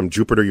you're from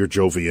Jupiter, you're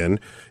Jovian.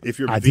 If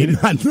you're I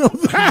did not know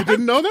that. You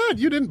didn't know that?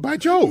 You didn't. By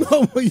Jove.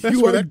 No,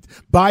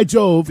 by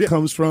Jove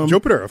comes from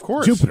Jupiter, of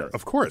course. Jupiter,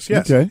 of course.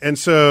 Yes. Okay.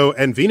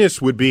 And Venus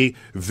would be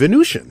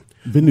Venusian.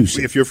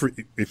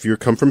 If you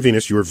come from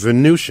Venus, you're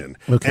Venusian.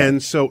 Okay.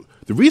 And so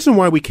the reason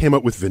why we came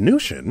up with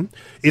Venusian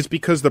is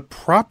because the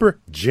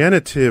proper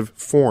genitive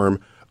form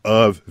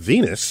of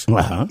Venus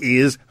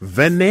is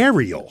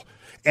venereal.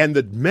 And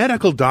the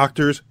medical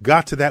doctors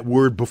got to that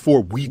word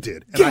before we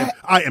did. And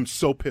I am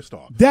so pissed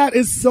off. That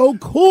is so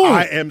cool.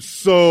 I am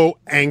so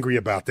angry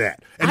about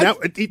that. And now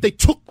they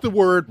took the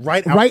word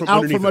right out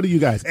from under you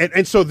guys.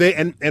 And so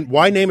and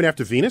why name it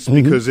after Venus?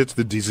 Mm-hmm. Because it's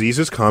the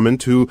diseases common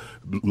to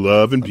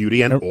love and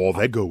beauty and all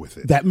that go with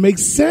it. That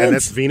makes sense. And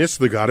that's Venus,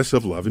 the goddess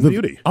of love and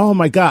beauty. Oh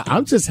my God.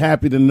 I'm just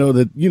happy to know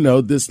that,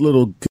 this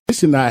little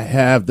condition I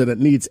have that it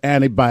needs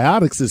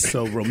antibiotics is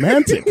so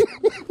romantic.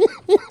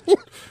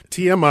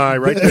 TMI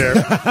right there.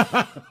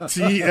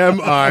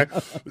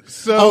 TMI.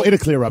 So, it'll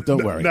clear up.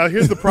 Don't worry. Now,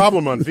 here's the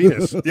problem on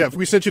Venus. Yeah, if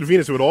we sent you to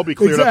Venus, it would all be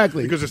cleared up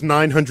because it's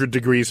 900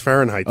 degrees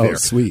Fahrenheit there. Oh,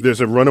 sweet. There's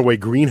a runaway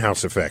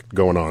greenhouse effect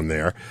going on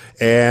there.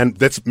 And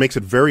that makes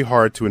it very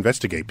hard to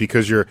investigate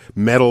because your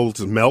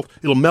metals melt.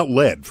 It'll melt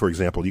lead, for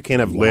example. You can't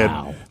have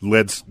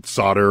lead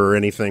solder or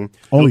anything.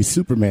 Only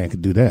Superman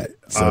could do that.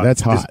 So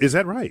that's hot. Is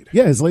that right?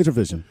 Yeah, his laser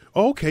vision.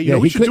 Oh, okay. You know,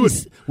 we should do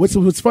it.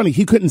 What's funny,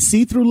 he couldn't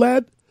see through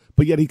lead,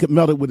 but yet he could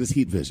melt it with his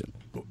heat vision.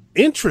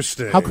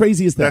 Interesting. How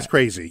crazy is that? That's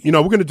crazy. We're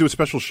going to do a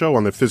special show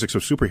on the physics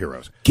of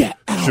superheroes. Get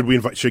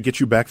out. Should I get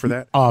you back for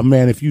that? Oh,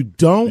 man, if you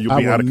don't, You'll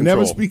be I out will of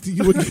never control. speak to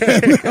you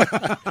again.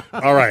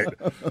 All right.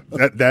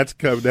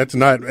 That's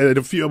not,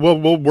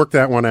 we'll work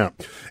that one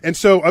out. And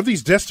so of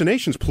these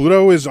destinations,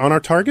 Pluto is on our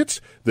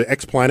targets, the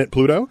exoplanet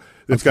Pluto.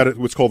 It's got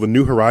what's called the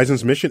New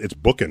Horizons mission. It's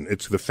booking.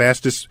 It's the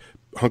fastest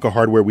hunk of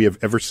hardware we have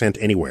ever sent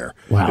anywhere.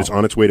 Wow. It's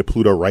on its way to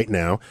Pluto right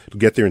now. It'll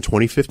get there in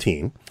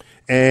 2015.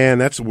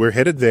 And we're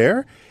headed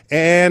there.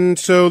 And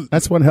so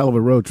that's one hell of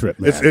a road trip,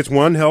 man. It's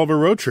one hell of a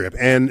road trip.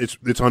 And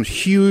it's on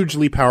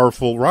hugely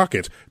powerful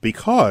rockets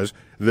because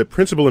the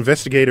principal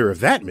investigator of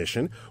that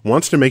mission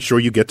wants to make sure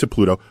you get to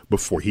Pluto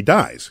before he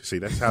dies. See,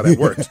 that's how that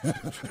works.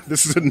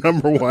 This is a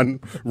number one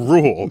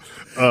rule.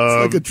 It's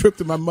like a trip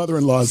to my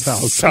mother-in-law's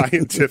house.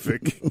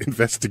 Scientific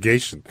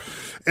investigation.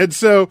 And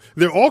so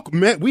they're all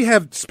we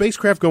have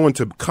spacecraft going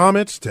to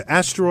comets, to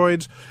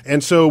asteroids,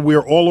 and so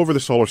we're all over the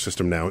solar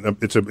system now.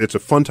 It's a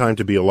fun time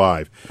to be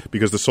alive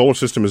because the solar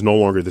system is no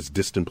longer this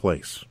distant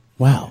place.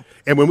 Wow.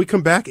 And when we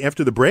come back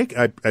after the break,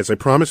 as I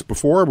promised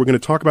before, we're going to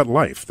talk about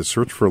life, the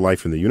search for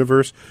life in the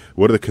universe.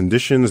 What are the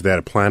conditions that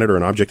a planet or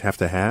an object have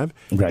to have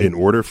in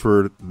order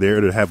for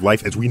there to have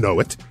life as we know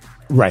it?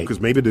 Right. Because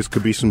maybe this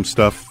could be some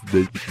stuff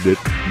that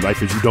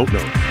life as you don't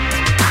know.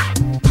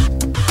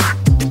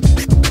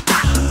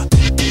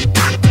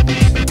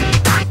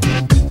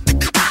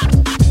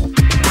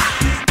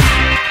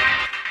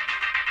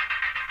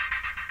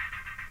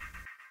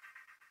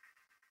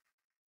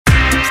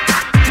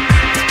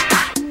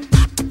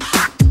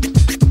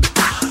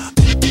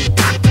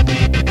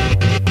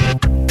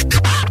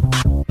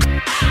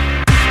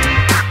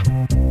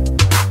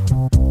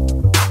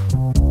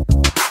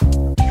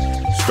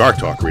 Star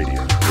Talk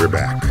Radio, we're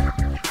back.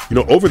 You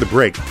know, over the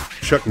break,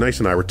 Chuck Nice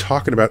and I were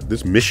talking about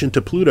this mission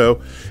to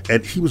Pluto,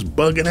 and he was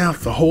bugging out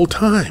the whole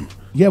time.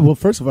 Yeah, well,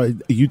 first of all,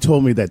 you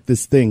told me that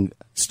this thing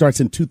starts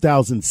in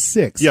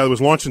 2006. Yeah, it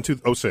was launched in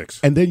 2006.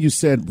 And then you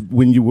said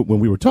when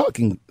we were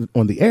talking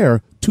on the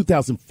air,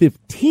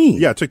 2015.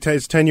 Yeah, it took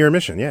it's a 10-year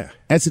mission, yeah.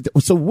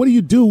 So what do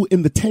you do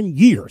in the 10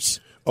 years?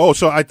 Oh,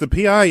 so the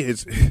PI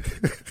is...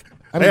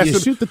 I mean, you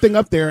shoot the thing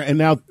up there, and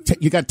now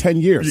you got 10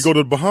 years. You go to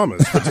the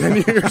Bahamas for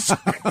 10 years.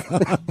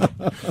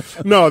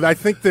 No, I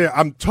think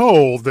I'm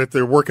told that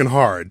they're working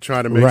hard,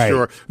 trying to make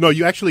sure. No,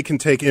 you actually can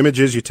take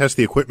images. You test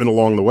the equipment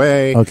along the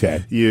way.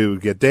 Okay. You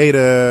get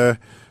data.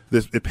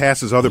 It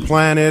passes other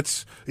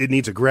planets. It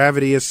needs a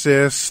gravity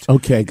assist.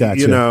 Okay, gotcha.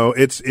 You know,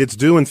 it's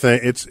doing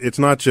things. It's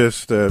not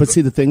just. But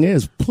see, the thing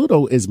is,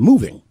 Pluto is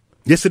moving.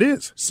 Yes, it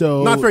is.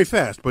 So not very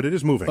fast, but it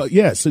is moving.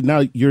 Yeah. So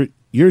now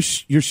you're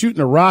shooting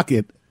a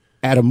rocket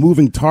at a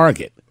moving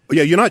target.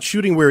 Yeah, you're not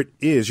shooting where it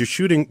is. You're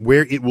shooting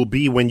where it will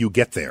be when you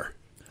get there.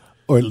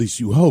 Or at least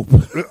you hope.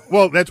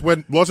 Well, that's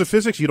when laws of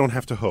physics, you don't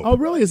have to hope. Oh,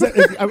 really? Is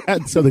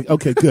that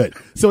okay, good.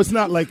 So it's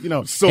not like,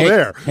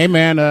 there. Hey,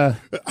 man,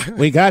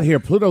 we got here.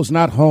 Pluto's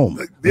not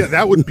home. Yeah,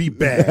 that would be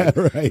bad.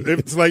 Right.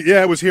 It's like,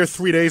 it was here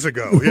 3 days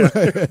ago. Yeah.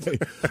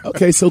 Right.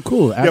 Okay, so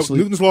cool. Actually,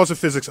 Newton's laws of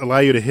physics allow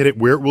you to hit it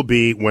where it will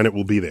be when it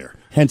will be there.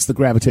 Hence the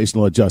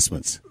gravitational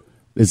adjustments.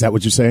 Is that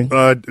what you're saying?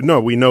 No,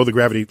 we know the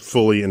gravity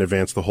fully in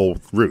advance the whole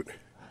route.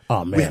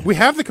 Oh, man. We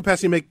have the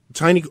capacity to make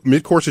tiny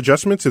mid-course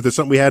adjustments if there's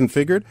something we hadn't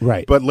figured.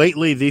 Right. But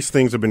lately, these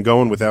things have been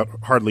going without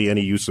hardly any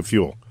use of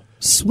fuel.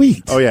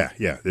 Sweet. Oh, yeah.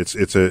 It's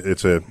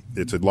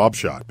a lob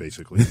shot,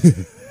 basically.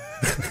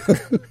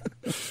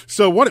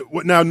 So what?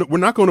 Now, we're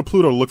not going to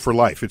Pluto to look for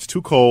life. It's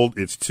too cold.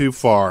 It's too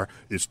far.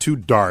 It's too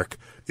dark.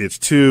 It's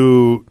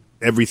too...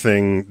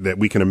 everything that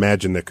we can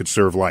imagine that could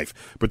serve life.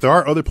 But there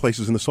are other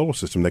places in the solar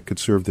system that could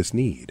serve this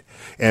need.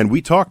 And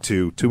we talked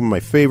to two of my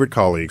favorite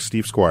colleagues,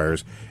 Steve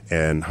Squyres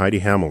and Heidi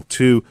Hammel.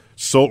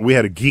 We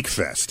had a geek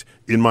fest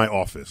in my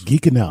office.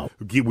 Geeking out.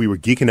 We were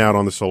geeking out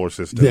on the solar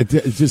system.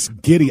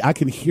 Just giddy. I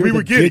can hear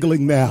the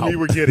giggling now. We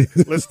were giddy.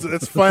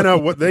 Let's find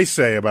out what they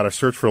say about a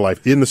search for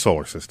life in the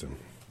solar system.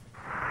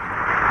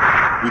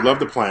 We love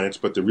the planets,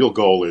 but the real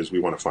goal is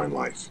we want to find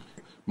life.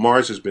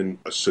 Mars has been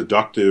a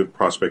seductive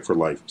prospect for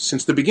life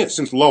since the beginning,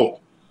 since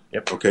Lowell.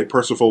 Yep. Okay,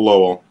 Percival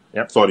Lowell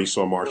thought he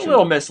saw Martians. A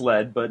little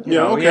misled, but he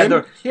had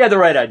the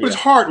right idea. His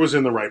heart was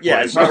in the right place.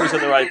 Yeah, his heart was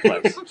in the right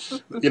place.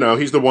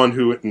 He's the one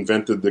who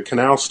invented the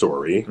canal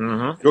story.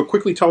 Mm-hmm. You'll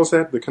quickly tell us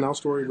the canal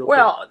story real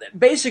quick.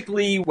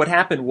 Basically what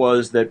happened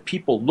was that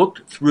people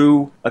looked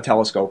through a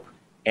telescope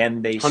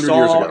and they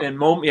saw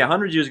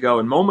 100 years ago,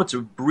 in moments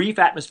of brief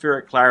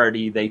atmospheric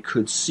clarity, they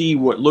could see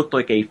what looked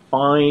like a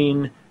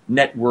fine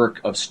network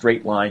of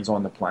straight lines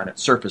on the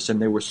planet's surface, and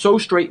they were so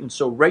straight and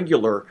so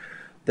regular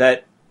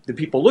that the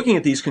people looking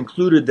at these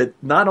concluded that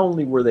not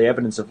only were they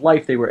evidence of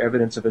life, they were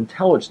evidence of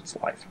intelligence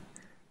life.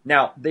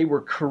 Now, they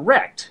were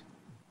correct,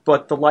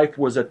 but the life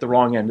was at the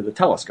wrong end of the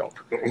telescope.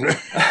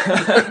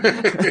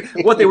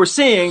 What they were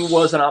seeing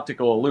was an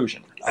optical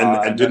illusion.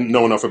 And didn't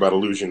know enough about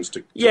illusions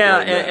to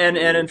and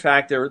in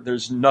fact,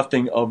 there's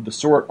nothing of the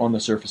sort on the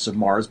surface of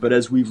Mars, but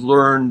as we've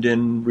learned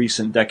in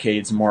recent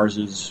decades, Mars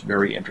is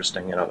very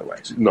interesting in other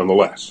ways.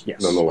 Nonetheless,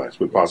 yes.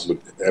 With possible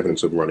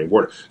evidence of running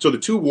water. So the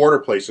two water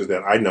places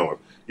that I know of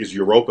is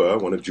Europa,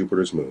 one of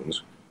Jupiter's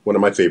moons, one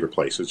of my favorite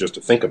places just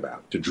to think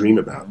about, to dream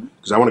about,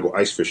 because I want to go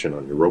ice fishing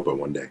on Europa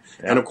one day.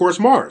 Yeah. And of course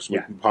Mars,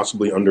 with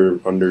possibly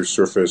under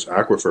surface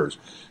aquifers.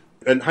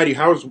 And Heidi,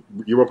 how is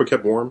Europa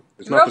kept warm?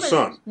 It's not the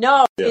sun.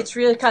 No, it's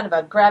really kind of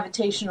a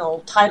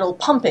gravitational tidal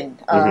pumping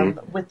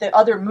with the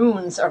other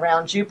moons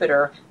around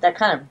Jupiter that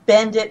kind of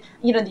bend it.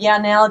 You know, the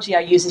analogy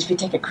I use is if you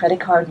take a credit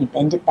card and you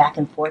bend it back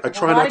and forth, it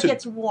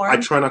gets warm. I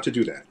try not to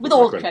do that. With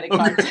old credit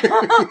cards.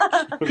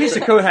 Piece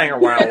of coat hanger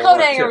wire. A coat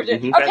hanger.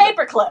 Or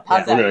paper clip.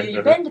 How's that? Okay.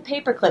 You bend a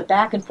paper clip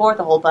back and forth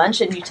a whole bunch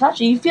and you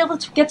touch it, you feel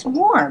it gets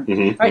warm.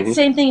 Right?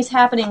 Same thing is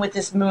happening with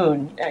this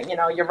moon.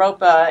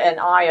 Europa and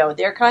Io.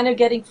 They're kind of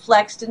getting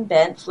flexed and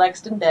bent,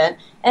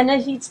 and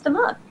it heats them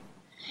up.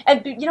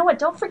 And you know what?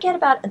 Don't forget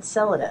about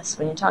Enceladus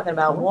when you're talking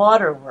about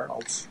water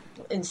worlds.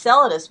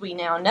 Enceladus, we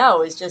now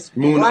know, is just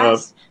moon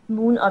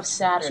of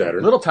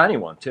Saturn. Little tiny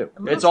one, too.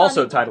 It's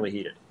also tidally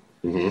heated.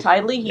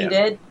 Tidally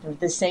heated,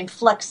 the same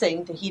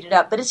flexing to heat it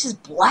up, but it's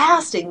just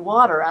blasting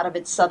water out of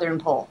its southern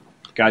pole.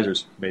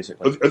 Geysers,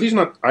 basically. Are these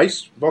not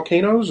ice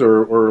volcanoes,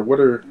 or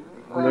what are...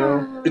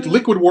 No, it's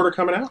liquid water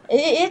coming out.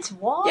 It's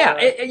water.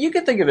 Yeah, you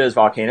can think of it as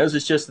volcanoes.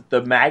 It's just that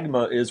the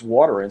magma is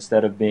water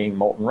instead of being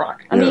molten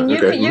rock. I mean,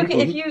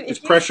 it's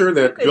pressure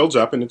that builds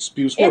up and it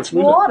spews forth. It's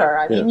water.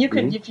 I mean, you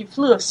could if you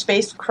flew a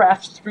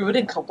spacecraft through it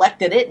and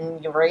collected it,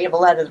 and you were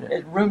able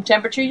at room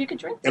temperature, you could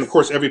drink it. And of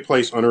course, every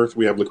place on Earth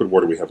we have liquid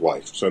water, we have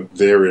life. So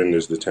therein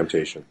is the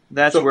temptation.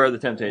 That's where the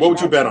temptation. What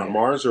would you bet on,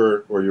 Mars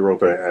or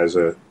Europa as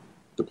the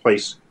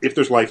place, if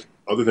there's life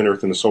other than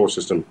Earth in the solar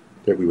system,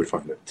 that we would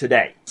find it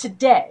today?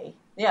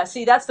 Yeah,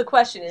 see, that's the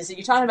question. Is that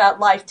you're talking about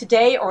life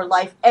today or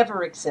life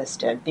ever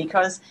existed?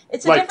 Because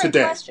it's a different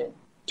question.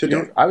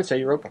 Today. I would say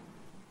Europa.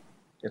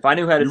 If I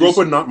knew how to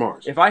Europa, not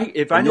Mars. If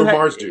I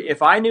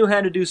knew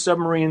how to do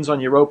submarines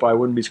on Europa, I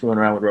wouldn't be screwing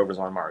around with rovers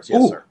on Mars.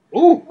 Yes, sir.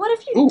 What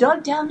if you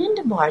dug down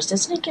into Mars?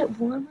 Doesn't it get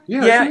warmer?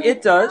 Yeah,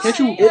 it does.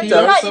 It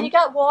does. And you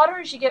got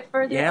water as you get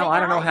further. Yeah, well, I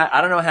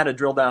don't know how to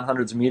drill down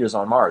hundreds of meters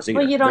on Mars either.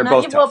 Well, you don't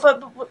know. But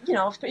if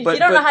you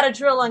don't know how to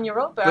drill on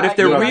Europa, but if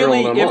they're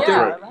really,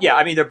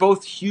 I mean, they're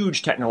both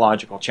huge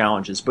technological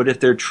challenges. But if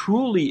there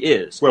truly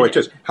is, wait,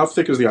 just how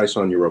thick is the ice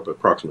on Europa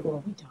approximately?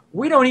 Well,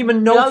 we don't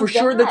even know for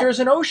sure that there's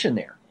an ocean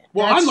there.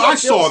 Well, I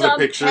saw the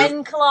pictures.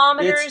 10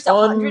 kilometers, it's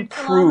 100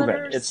 unproven.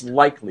 kilometers. It's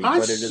likely, but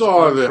it is unproven.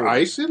 I saw the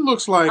ice. It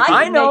looks like...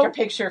 I can make a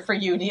picture for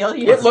you, Neil.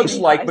 It looks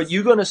like, but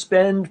you're going to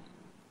spend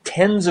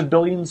tens of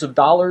billions of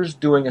dollars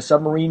doing a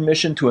submarine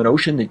mission to an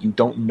ocean that you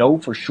don't know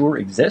for sure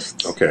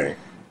exists? Okay.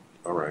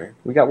 All right.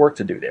 We got work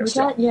to do there. We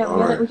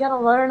got to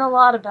learn a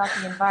lot about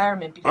the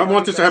envirment. I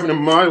want this to happen in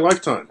my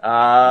lifetime. And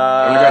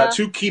I got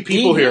two key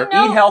people here.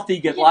 Eat healthy,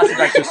 get lots of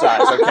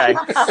exercise, okay?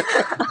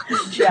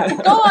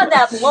 Go on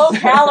that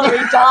low-calorie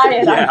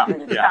diet I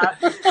heard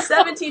about.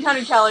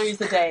 1,700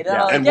 calories a day.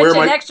 That'll get you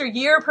an extra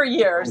year per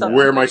year or something.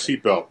 Wear my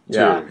seatbelt,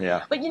 too.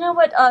 Yeah. But you know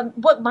what?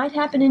 What might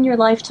happen in your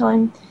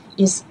lifetime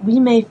is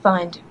we may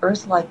find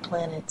Earth-like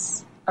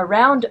planets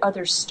around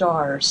other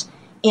stars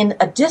in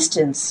a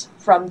distance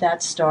from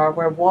that star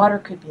where water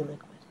could be liquid.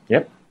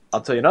 Yep.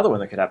 I'll tell you another one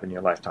that could happen in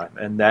your lifetime,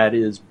 and that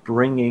is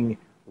bringing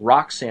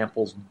rock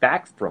samples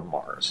back from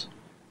Mars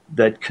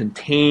that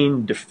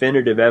contain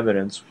definitive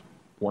evidence,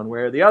 one way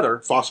or the other,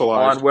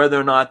 fossilized, on whether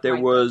or not there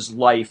was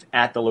life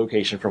at the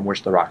location from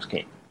which the rocks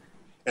came.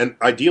 And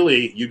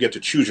ideally, you get to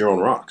choose your own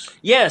rocks.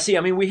 Yeah, see, I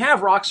mean, we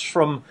have rocks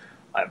from,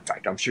 in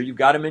fact, I'm sure you've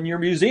got them in your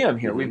museum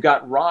here. We've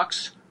got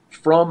rocks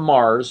from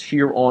Mars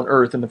here on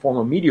Earth in the form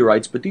of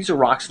meteorites, but these are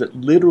rocks that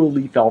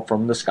literally fell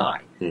from the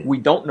sky. We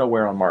don't know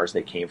where on Mars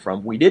they came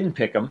from. We didn't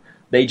pick them.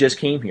 They just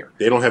came here.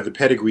 They don't have the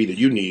pedigree that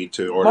you need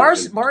to order.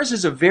 Mars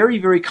is a very,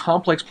 very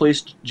complex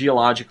place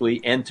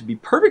geologically, and to be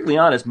perfectly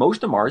honest,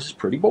 most of Mars is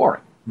pretty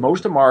boring.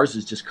 Most of Mars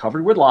is just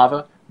covered with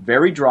lava,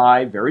 very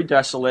dry, very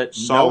desolate.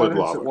 Solid no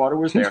evidence lava. That water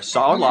was there.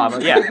 Solid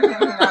lava,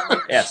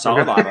 yeah,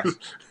 solid lava,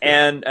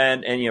 and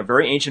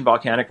very ancient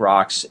volcanic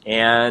rocks,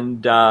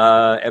 and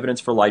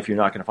evidence for life you're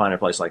not going to find in a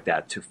place like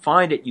that. To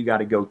find it, you got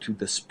to go to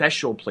the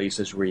special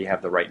places where you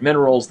have the right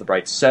minerals, the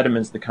right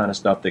sediments, the kind of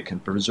stuff that can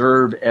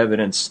preserve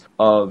evidence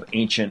of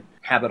ancient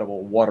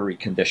habitable watery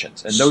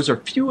conditions, and those are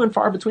few and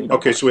far between.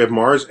 Okay, so we have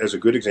Mars as a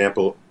good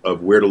example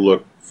of where to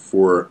look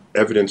for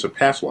evidence of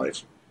past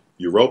life.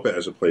 Europa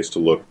as a place to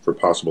look for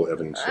possible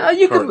evidence of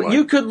current life.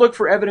 You could look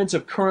for evidence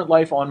of current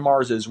life on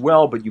Mars as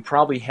well, but you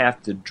probably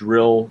have to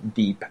drill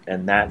deep,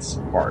 and that's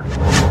hard.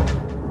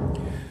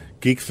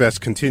 Geek Fest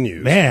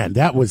continues. Man,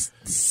 that was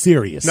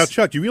serious. Now,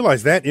 Chuck, you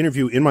realize that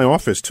interview in my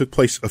office took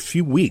place a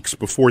few weeks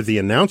before the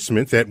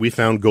announcement that we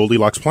found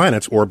Goldilocks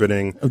planets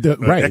orbiting,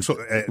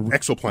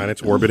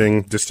 exoplanets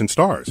orbiting distant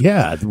stars.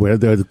 Yeah, where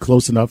they're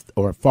close enough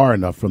or far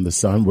enough from the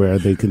sun where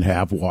they can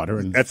have water.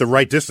 And at the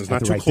right distance,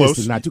 not too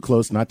close. Not too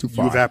close, not too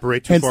far. You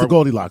evaporate too far. Hence the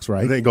Goldilocks,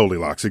 right? The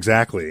Goldilocks,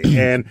 exactly.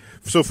 And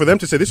so for them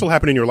to say this will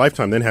happen in your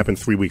lifetime, then happen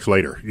 3 weeks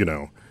later, you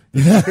know.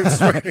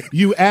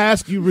 You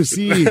ask, you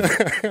receive.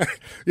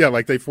 Yeah,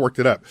 like they forked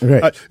it up.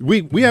 Right.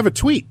 We have a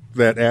tweet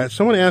that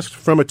someone asked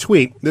from a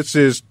tweet that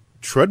says,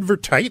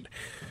 Trudvertite,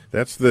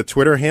 that's the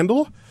Twitter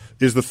handle,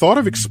 is the thought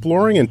of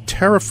exploring and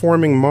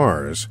terraforming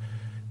Mars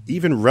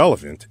even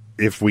relevant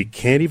if we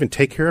can't even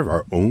take care of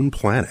our own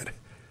planet?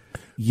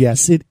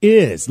 Yes, it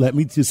is. Let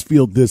me just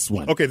field this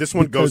one. Okay, this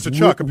one goes to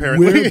Chuck,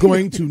 apparently. We're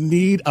going to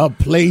need a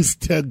place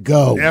to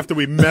go. After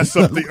we mess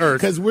up the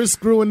Earth. Because we're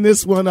screwing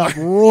this one up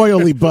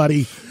royally,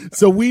 buddy.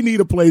 So we need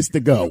a place to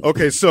go.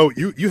 Okay, so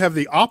you have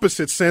the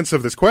opposite sense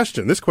of this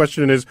question. This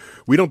question is,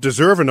 we don't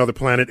deserve another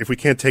planet if we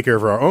can't take care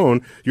of our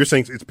own. You're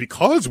saying it's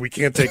because we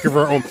can't take care of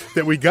our own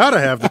that we got to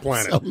have the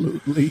planet.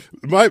 Absolutely.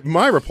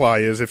 My reply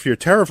is, if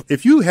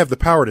you have the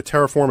power to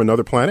terraform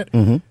another planet,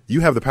 you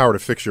have the power to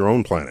fix your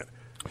own planet.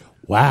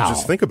 Wow.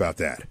 Just think about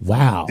that.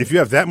 Wow. If you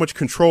have that much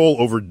control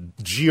over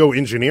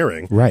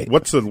geoengineering, right.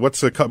 what's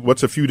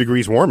a few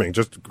degrees warming?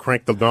 Just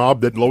crank the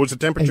knob that lowers the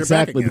temperature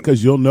exactly, back again.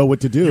 Because you'll know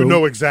what to do. You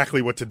know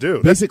exactly what to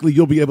do. Basically,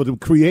 you'll be able to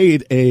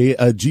create a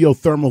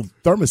geothermal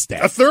thermostat.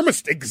 A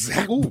thermostat,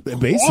 exactly.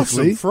 Basically.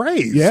 Awesome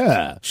phrase.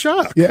 Yeah.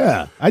 Chuck.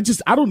 Yeah. I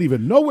don't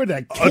even know where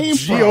that came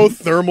from. A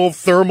geothermal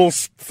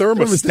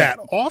thermostat.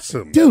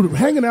 Awesome. Dude,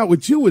 hanging out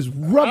with you is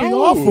rubbing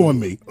off on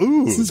me.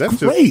 Ooh, this is that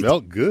great. just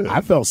felt good.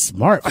 I felt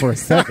smart for a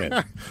second.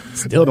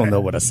 Still don't know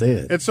what I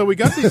said. And so we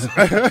got these.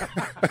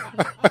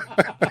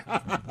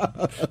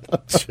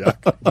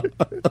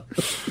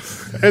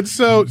 And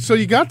so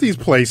you got these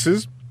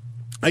places.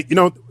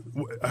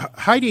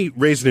 Heidi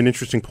raised an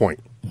interesting point,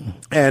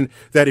 and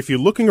that if you're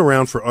looking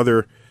around for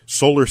other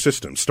solar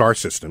systems, star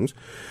systems,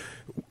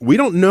 we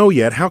don't know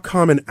yet how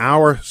common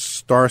our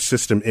star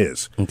system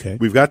is. Okay,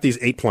 we've got these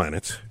 8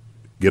 planets.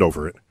 Get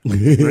over it.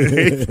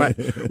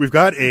 We've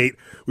got 8.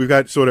 We've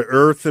got sort of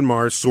Earth and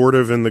Mars sort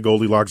of in the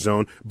Goldilocks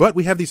zone, but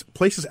we have these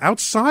places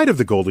outside of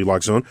the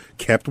Goldilocks zone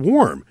kept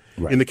warm.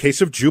 Right. In the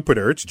case of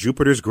Jupiter, it's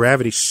Jupiter's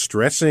gravity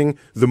stressing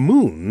the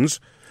moons.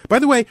 By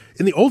the way,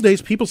 in the old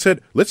days, people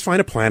said, let's find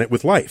a planet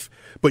with life.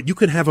 But you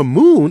can have a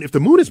moon. If the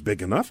moon is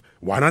big enough,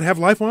 why not have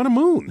life on a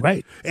moon?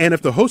 Right. And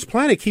if the host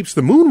planet keeps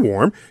the moon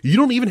warm, you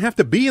don't even have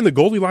to be in the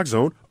Goldilocks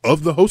zone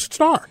of the host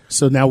star.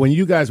 So now when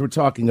you guys were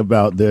talking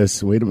about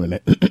this, wait a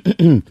minute.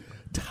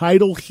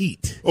 Tidal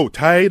heat. Oh,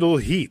 tidal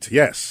heat,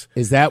 yes.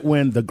 Is that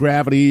when the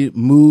gravity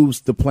moves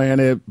the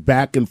planet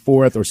back and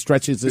forth or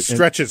stretches it? It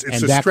stretches.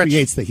 And that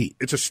creates the heat.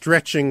 It's a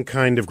stretching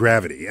kind of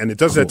gravity, and it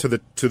does that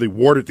to the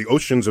water, the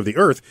oceans of the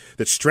Earth,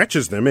 that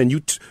stretches them, and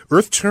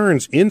Earth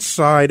turns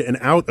inside and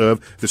out of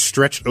the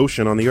stretched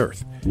ocean on the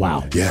Earth.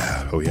 Wow.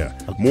 Yeah, oh yeah.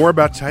 More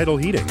about tidal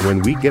heating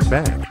when we get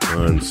back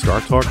on Star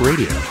Talk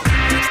Radio.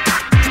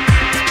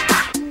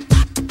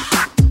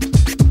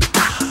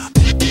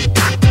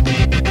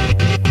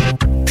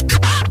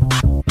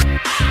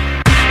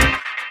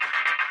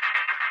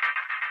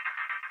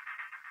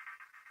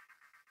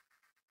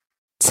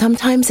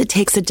 Sometimes it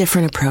takes a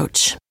different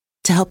approach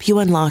to help you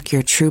unlock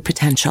your true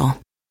potential.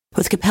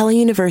 With Capella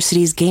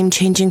University's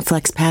game-changing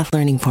FlexPath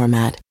learning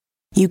format,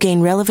 you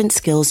gain relevant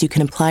skills you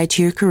can apply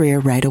to your career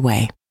right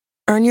away.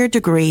 Earn your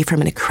degree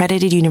from an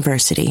accredited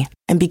university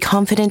and be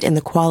confident in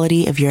the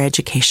quality of your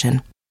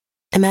education.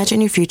 Imagine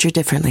your future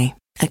differently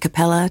at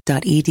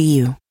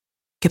capella.edu.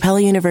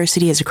 Capella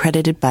University is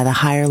accredited by the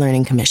Higher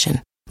Learning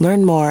Commission.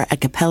 Learn more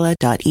at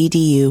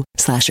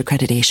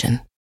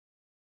capella.edu/accreditation.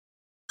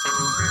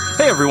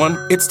 Hey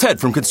everyone, it's Ted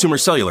from Consumer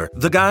Cellular,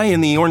 the guy in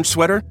the orange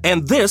sweater,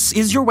 and this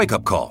is your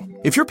wake-up call.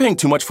 If you're paying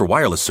too much for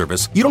wireless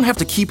service, you don't have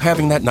to keep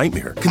having that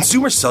nightmare.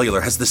 Consumer Cellular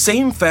has the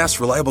same fast,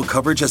 reliable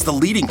coverage as the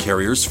leading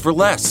carriers for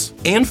less.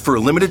 And for a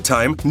limited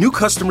time, new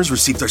customers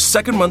receive their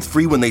second month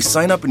free when they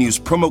sign up and use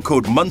promo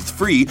code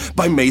MONTHFREE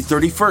by May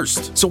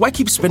 31st. So why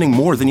keep spending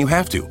more than you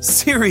have to?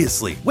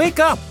 Seriously, wake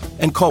up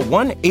and call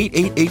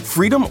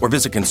 1-888-FREEDOM or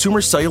visit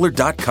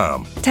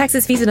consumercellular.com.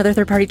 Taxes, fees, and other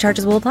third-party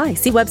charges will apply.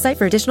 See website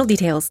for additional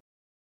details.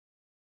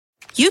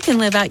 You can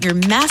live out your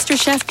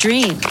MasterChef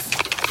dreams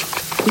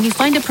when you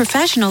find a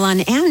professional on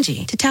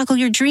Angie to tackle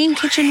your dream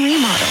kitchen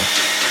remodel.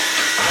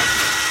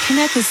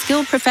 Connect with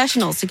skilled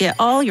professionals to get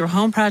all your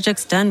home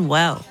projects done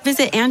well.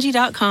 Visit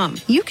Angie.com.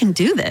 You can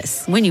do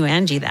this when you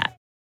Angie that.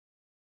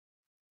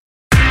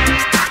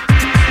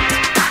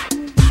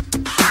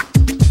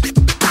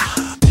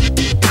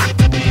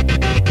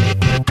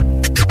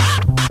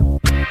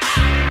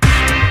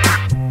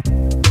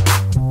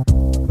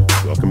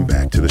 Welcome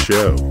back to the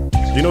show.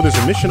 You know, there's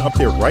a mission up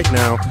there right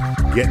now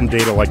getting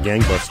data like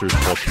gangbusters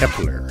called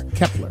Kepler.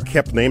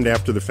 Named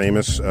after the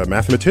famous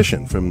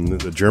mathematician from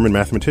the German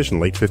mathematician,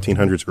 late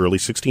 1500s, early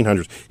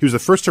 1600s. He was the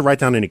first to write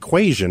down an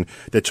equation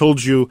that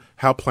told you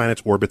how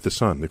planets orbit the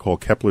sun. They're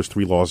called Kepler's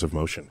 3 laws of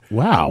motion.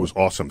 Wow. It was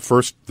awesome.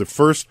 The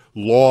first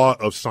law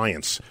of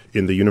science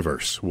in the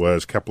universe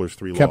was Kepler's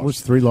 3 laws.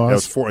 Kepler's 3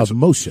 laws of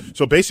motion.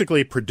 So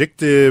basically,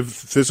 predictive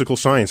physical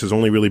science has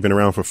only really been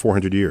around for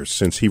 400 years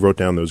since he wrote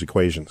down those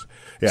equations.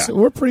 Yeah. So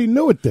we're pretty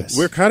new at this.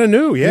 We're kind of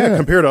new, yeah,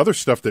 compared to other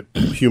stuff that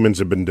humans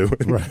have been doing.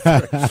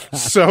 Right.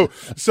 So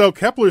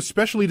Kepler is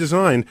specially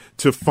designed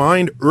to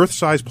find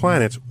Earth-sized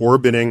planets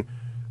orbiting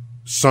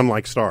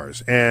sun-like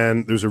stars.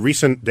 And there's a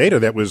recent data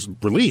that was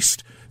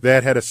released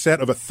that had a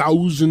set of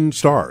 1,000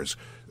 stars,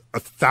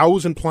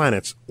 1,000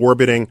 planets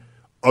orbiting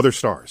other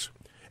stars.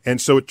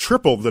 And so it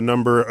tripled the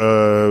number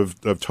of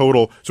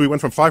total. So we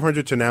went from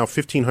 500 to now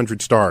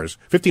 1,500 stars,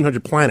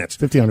 1,500 planets.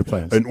 1,500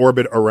 planets. In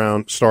orbit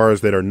around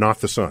stars that are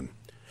not the sun.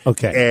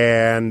 Okay.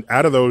 And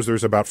out of those,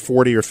 there's about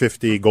 40 or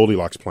 50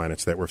 Goldilocks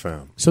planets that were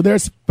found. So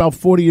there's about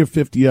 40 or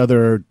 50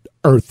 other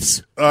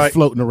Earths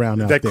floating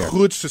around out there. That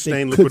could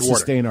sustain liquid water. Could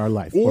sustain our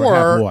life or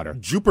have water.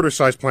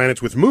 Jupiter-sized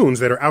planets with moons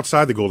that are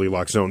outside the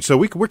Goldilocks zone. So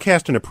we're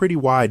casting a pretty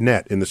wide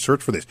net in the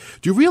search for this.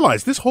 Do you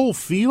realize this whole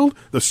field,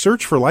 the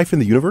search for life in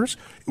the universe,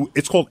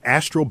 it's called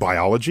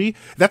astrobiology?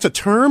 That's a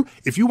term.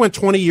 If you went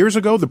 20 years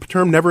ago, the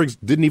term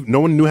no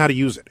one knew how to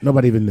use it.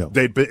 Nobody even knew.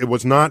 It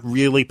was not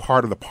really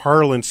part of the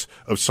parlance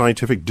of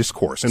scientific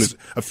discourse. And it's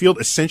a field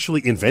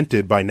essentially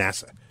invented by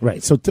NASA.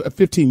 Right. So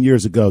 15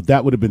 years ago,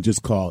 that would have been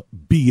just called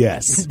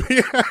BS.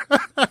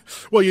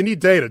 Well, you need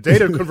data.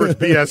 Data converts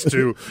BS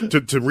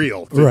to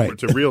real,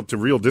 to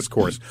real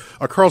discourse.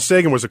 Carl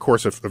Sagan was, of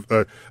course,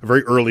 a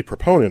very early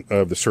proponent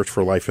of the search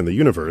for life in the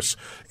universe,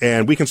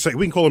 and we can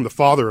call him the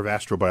father of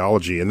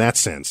astrobiology in that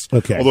sense.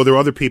 Okay. Although there are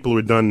other people who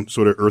had done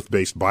sort of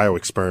Earth-based bio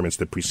experiments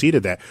that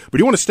preceded that. But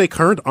you want to stay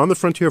current on the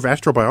frontier of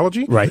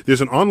astrobiology? Right.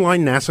 There's an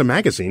online NASA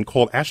magazine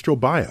called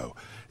Astrobio.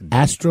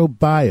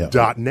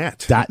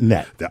 Astrobio.net.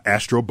 The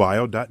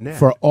astrobio.net.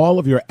 For all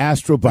of your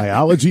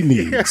astrobiology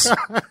needs.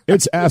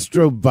 It's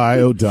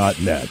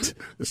astrobio.net.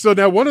 So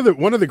now one of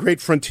the great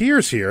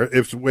frontiers here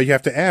is where you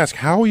have to ask,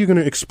 how are you going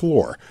to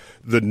explore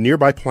the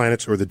nearby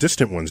planets or the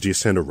distant ones? Do you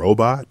send a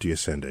robot? Do you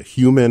send a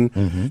human?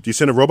 Mm-hmm. Do you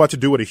send a robot to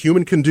do what a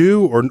human can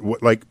do? Or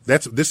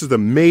this is the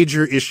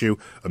major issue,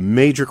 a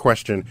major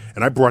question.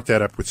 And I brought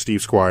that up with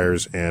Steve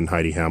Squyres and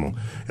Heidi Hammel.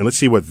 And let's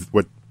see what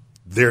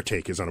their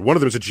take is on it. One of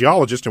them is a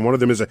geologist and one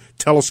of them is a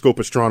telescope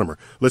astronomer.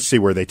 Let's see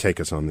where they take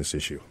us on this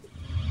issue.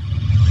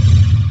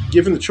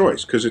 Given the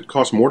choice, because it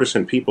costs more to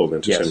send people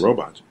than to send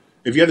robots.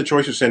 If you had the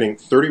choice of sending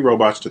 30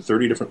 robots to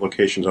 30 different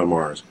locations on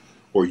Mars,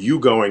 or you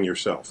going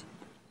yourself,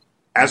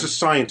 as a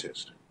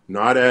scientist,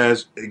 not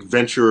as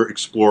adventure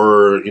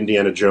explorer,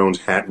 Indiana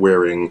Jones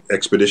hat-wearing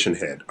expedition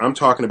head. I'm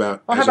talking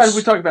about... Well, how about if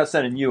we talk about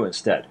sending you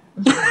instead?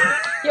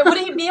 Yeah, would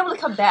he be able to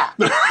come back?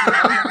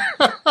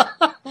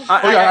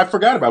 I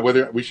forgot about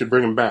whether we should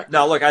bring him back.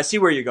 Now, look, I see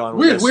where you're going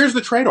with this. Where's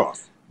the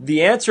trade-off?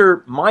 The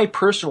answer, my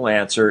personal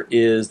answer,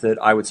 is that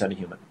I would send a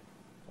human.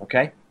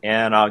 Okay?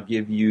 And I'll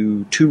give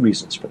you two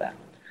reasons for that.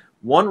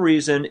 One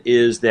reason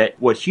is that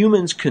what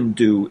humans can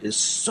do is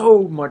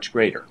so much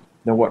greater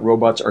than what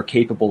robots are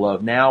capable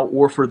of now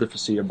or for the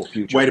foreseeable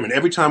future. Wait a minute.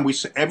 Every time we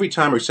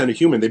send a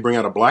human, they bring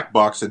out a black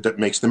box that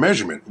makes the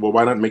measurement. Well,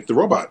 why not make the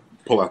robot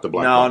pull out the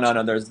black box?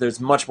 No. There's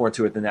much more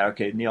to it than that.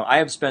 Okay, Neil, I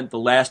have spent the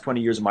last 20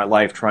 years of my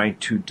life trying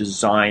to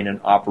design and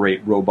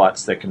operate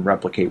robots that can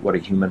replicate what a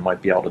human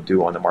might be able to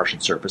do on the Martian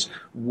surface.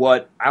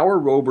 What our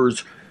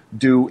rovers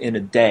do in a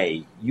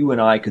day, you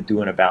and I could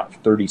do in about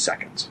 30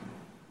 seconds.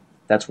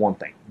 That's one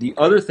thing. The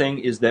other thing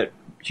is that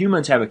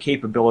humans have a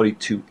capability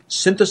to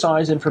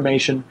synthesize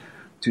information,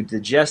 to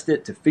digest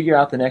it, to figure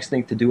out the next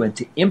thing to do, and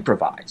to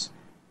improvise.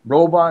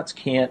 Robots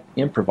can't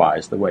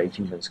improvise the way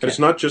humans can. But it's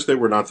not just that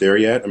we're not there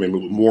yet. I mean,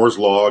 Moore's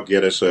law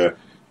get us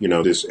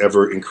this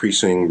ever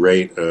increasing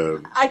rate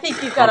of... I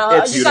think you've got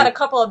a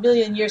couple of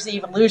million years of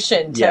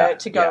evolution to go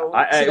to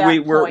that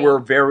point. We're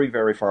very,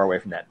 very far away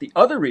from that. The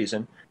other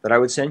reason that I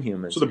would send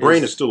humans... So the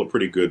brain is still a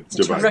pretty good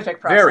device. Terrific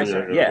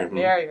processor.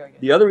 Very good.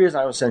 The other reason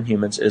I would send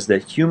humans is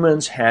that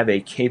humans have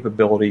a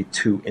capability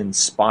to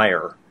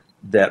inspire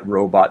that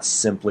robots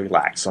simply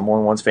lack.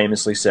 Someone once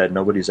famously said,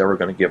 nobody's ever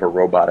going to give a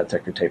robot a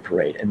ticker tape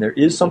parade. And there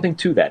is something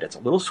to that. It's a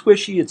little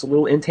squishy, it's a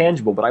little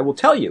intangible, but I will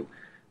tell you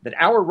that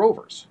our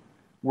rovers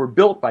were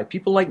built by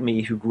people like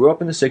me who grew up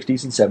in the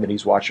 60s and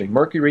 70s watching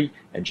Mercury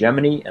and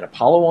Gemini and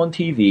Apollo on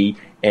TV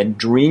and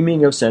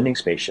dreaming of sending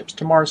spaceships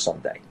to Mars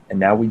someday.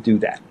 And now we do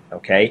that,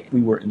 okay?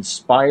 We were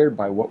inspired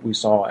by what we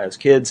saw as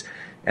kids,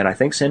 and I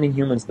think sending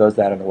humans does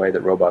that in a way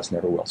that robots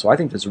never will. So I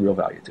think there's a real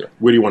value to it.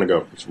 Where do you want to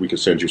go? We can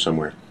send you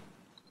somewhere.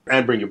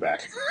 And bring you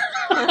back.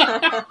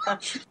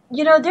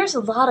 There's a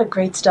lot of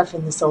great stuff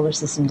in the solar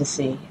system to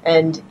see.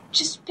 And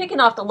just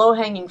picking off the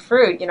low-hanging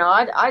fruit,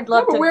 I'd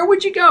love to... Where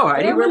would you go,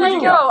 Heidi? Where would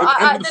you go?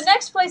 The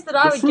next place that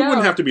I would go... The fruit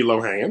wouldn't have to be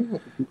low-hanging.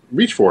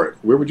 Reach for it.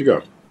 Where would you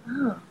go?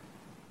 Oh.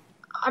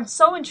 I'm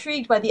so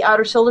intrigued by the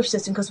outer solar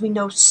system because we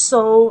know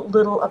so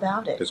little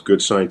about it. It's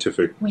good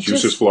scientific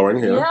juices flowing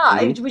here.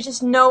 Yeah, we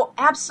just know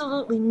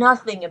absolutely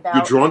nothing about it.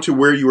 You're drawn to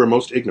where you are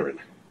most ignorant.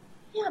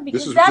 Yeah,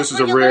 because this is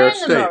a rare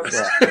state.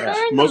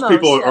 Most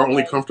people are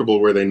only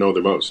comfortable where they know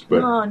the most.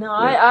 But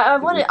I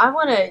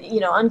want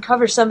to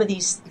uncover some of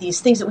these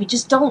things that we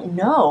just don't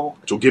know.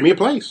 So give me a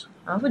place.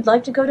 I would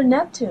like to go to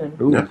Neptune.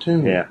 Ooh,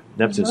 Neptune. Yeah,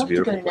 Neptune's a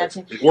beautiful place.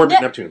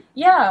 Orbit Neptune.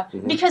 Yeah,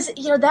 because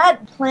that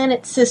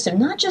planet system,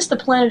 not just the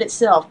planet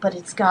itself, but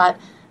it's got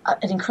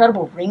an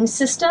incredible ring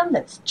system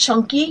that's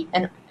chunky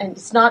and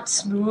it's not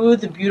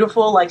smooth and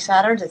beautiful like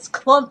Saturn's. It's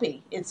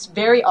clumpy. It's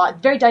very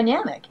odd, very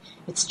dynamic.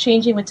 It's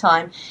changing with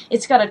time.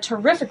 It's got a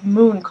terrific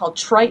moon called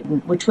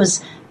Triton, which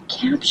was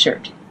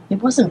captured.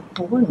 It wasn't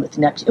born with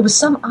Neptune. It was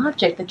some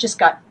object that just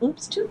got,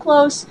 too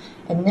close,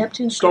 and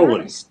Neptune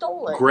stole it.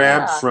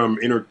 Grabbed from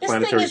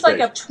interplanetary space. This thing is like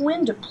a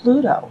twin to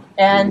Pluto.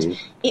 And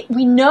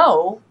we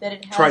know that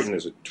it has... Triton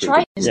is a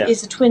twin. Triton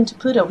is a twin to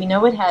Pluto. We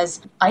know it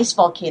has ice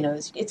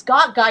volcanoes. It's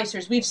got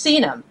geysers. We've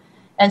seen them.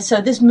 And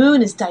so this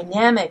moon is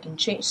dynamic and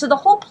change. So the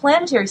whole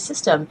planetary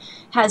system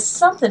has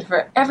something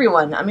for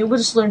everyone. I mean, we'll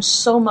just learn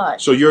so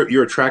much. So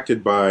you're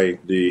attracted by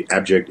the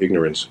abject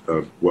ignorance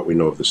of what we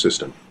know of the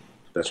system.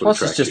 That's what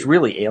Plus, it's just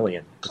really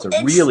alien. It's a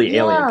really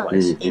alien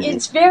place. Mm-hmm.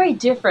 It's very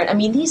different. I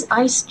mean, these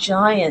ice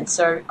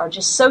giants are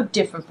just so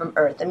different from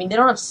Earth. I mean, they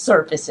don't have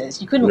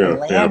surfaces. You couldn't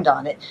land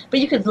on it, but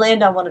you could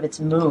land on one of its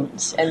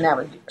moons, and that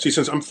would be great. See,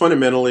 since I'm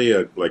fundamentally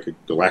a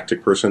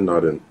galactic person,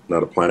 not a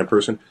planet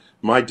person,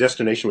 my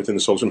destination within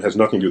the solar system has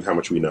nothing to do with how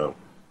much we know.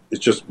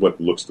 It's just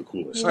what looks the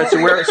coolest. Right, so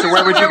where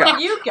would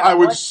you go? I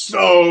would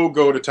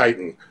go to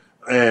Titan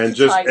and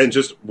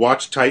just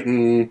watch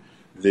Titan.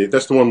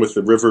 That's the one with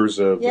the rivers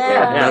of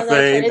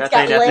methane. It's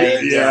got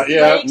lakes,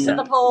 lakes at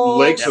the poles.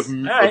 Lakes of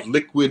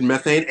liquid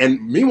methane.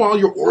 And meanwhile,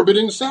 you're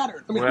orbiting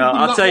Saturn. I mean, well,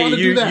 I'll tell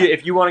you,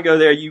 if you want to go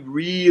there, you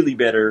really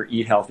better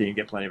eat healthy and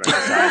get plenty of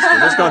exercise.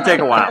 It's going to take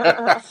a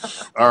while.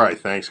 All right,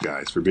 thanks,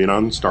 guys, for being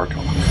on Star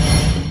Talk.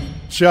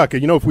 Chuck,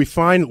 if we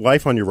find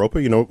life on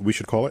Europa, you know what we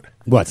should call it?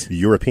 What?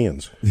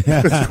 Europeans.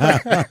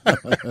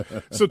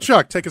 So,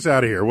 Chuck, take us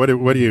out of here. What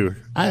do you...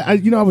 I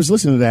was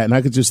listening to that, and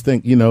I could just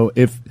think,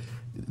 if...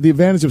 The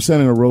advantage of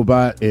sending a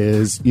robot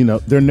is,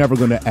 they're never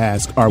going to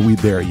ask, are we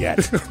there yet?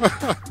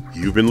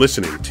 You've been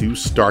listening to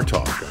Star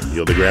Talk. I'm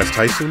Neil deGrasse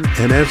Tyson,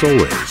 and as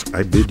always,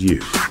 I bid you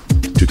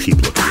to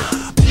keep looking up.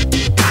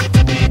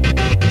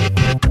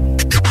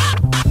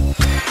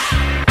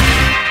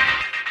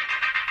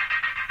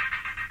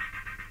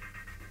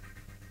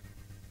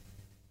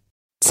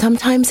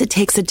 Sometimes it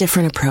takes a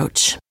different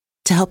approach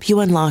to help you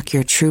unlock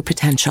your true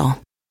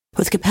potential.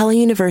 With Capella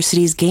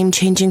University's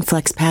game-changing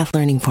FlexPath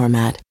learning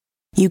format,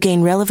 you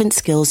gain relevant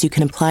skills you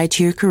can apply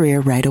to your career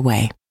right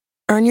away.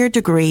 Earn your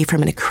degree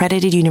from an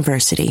accredited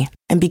university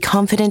and be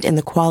confident in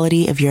the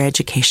quality of your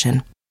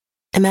education.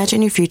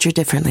 Imagine your future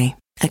differently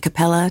at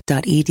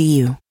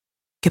capella.edu.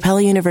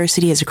 Capella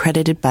University is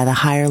accredited by the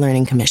Higher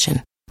Learning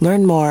Commission.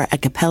 Learn more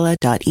at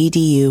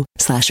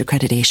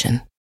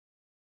capella.edu/accreditation.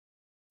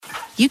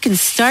 You can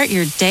start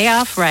your day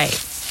off right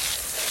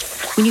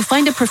when you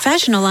find a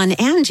professional on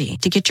Angie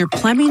to get your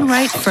plumbing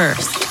right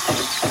first.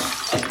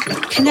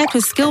 Connect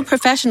with skilled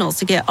professionals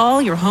to get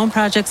all your home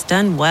projects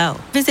done well.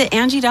 Visit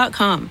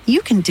Angie.com.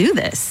 You can do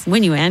this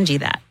when you Angie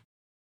that.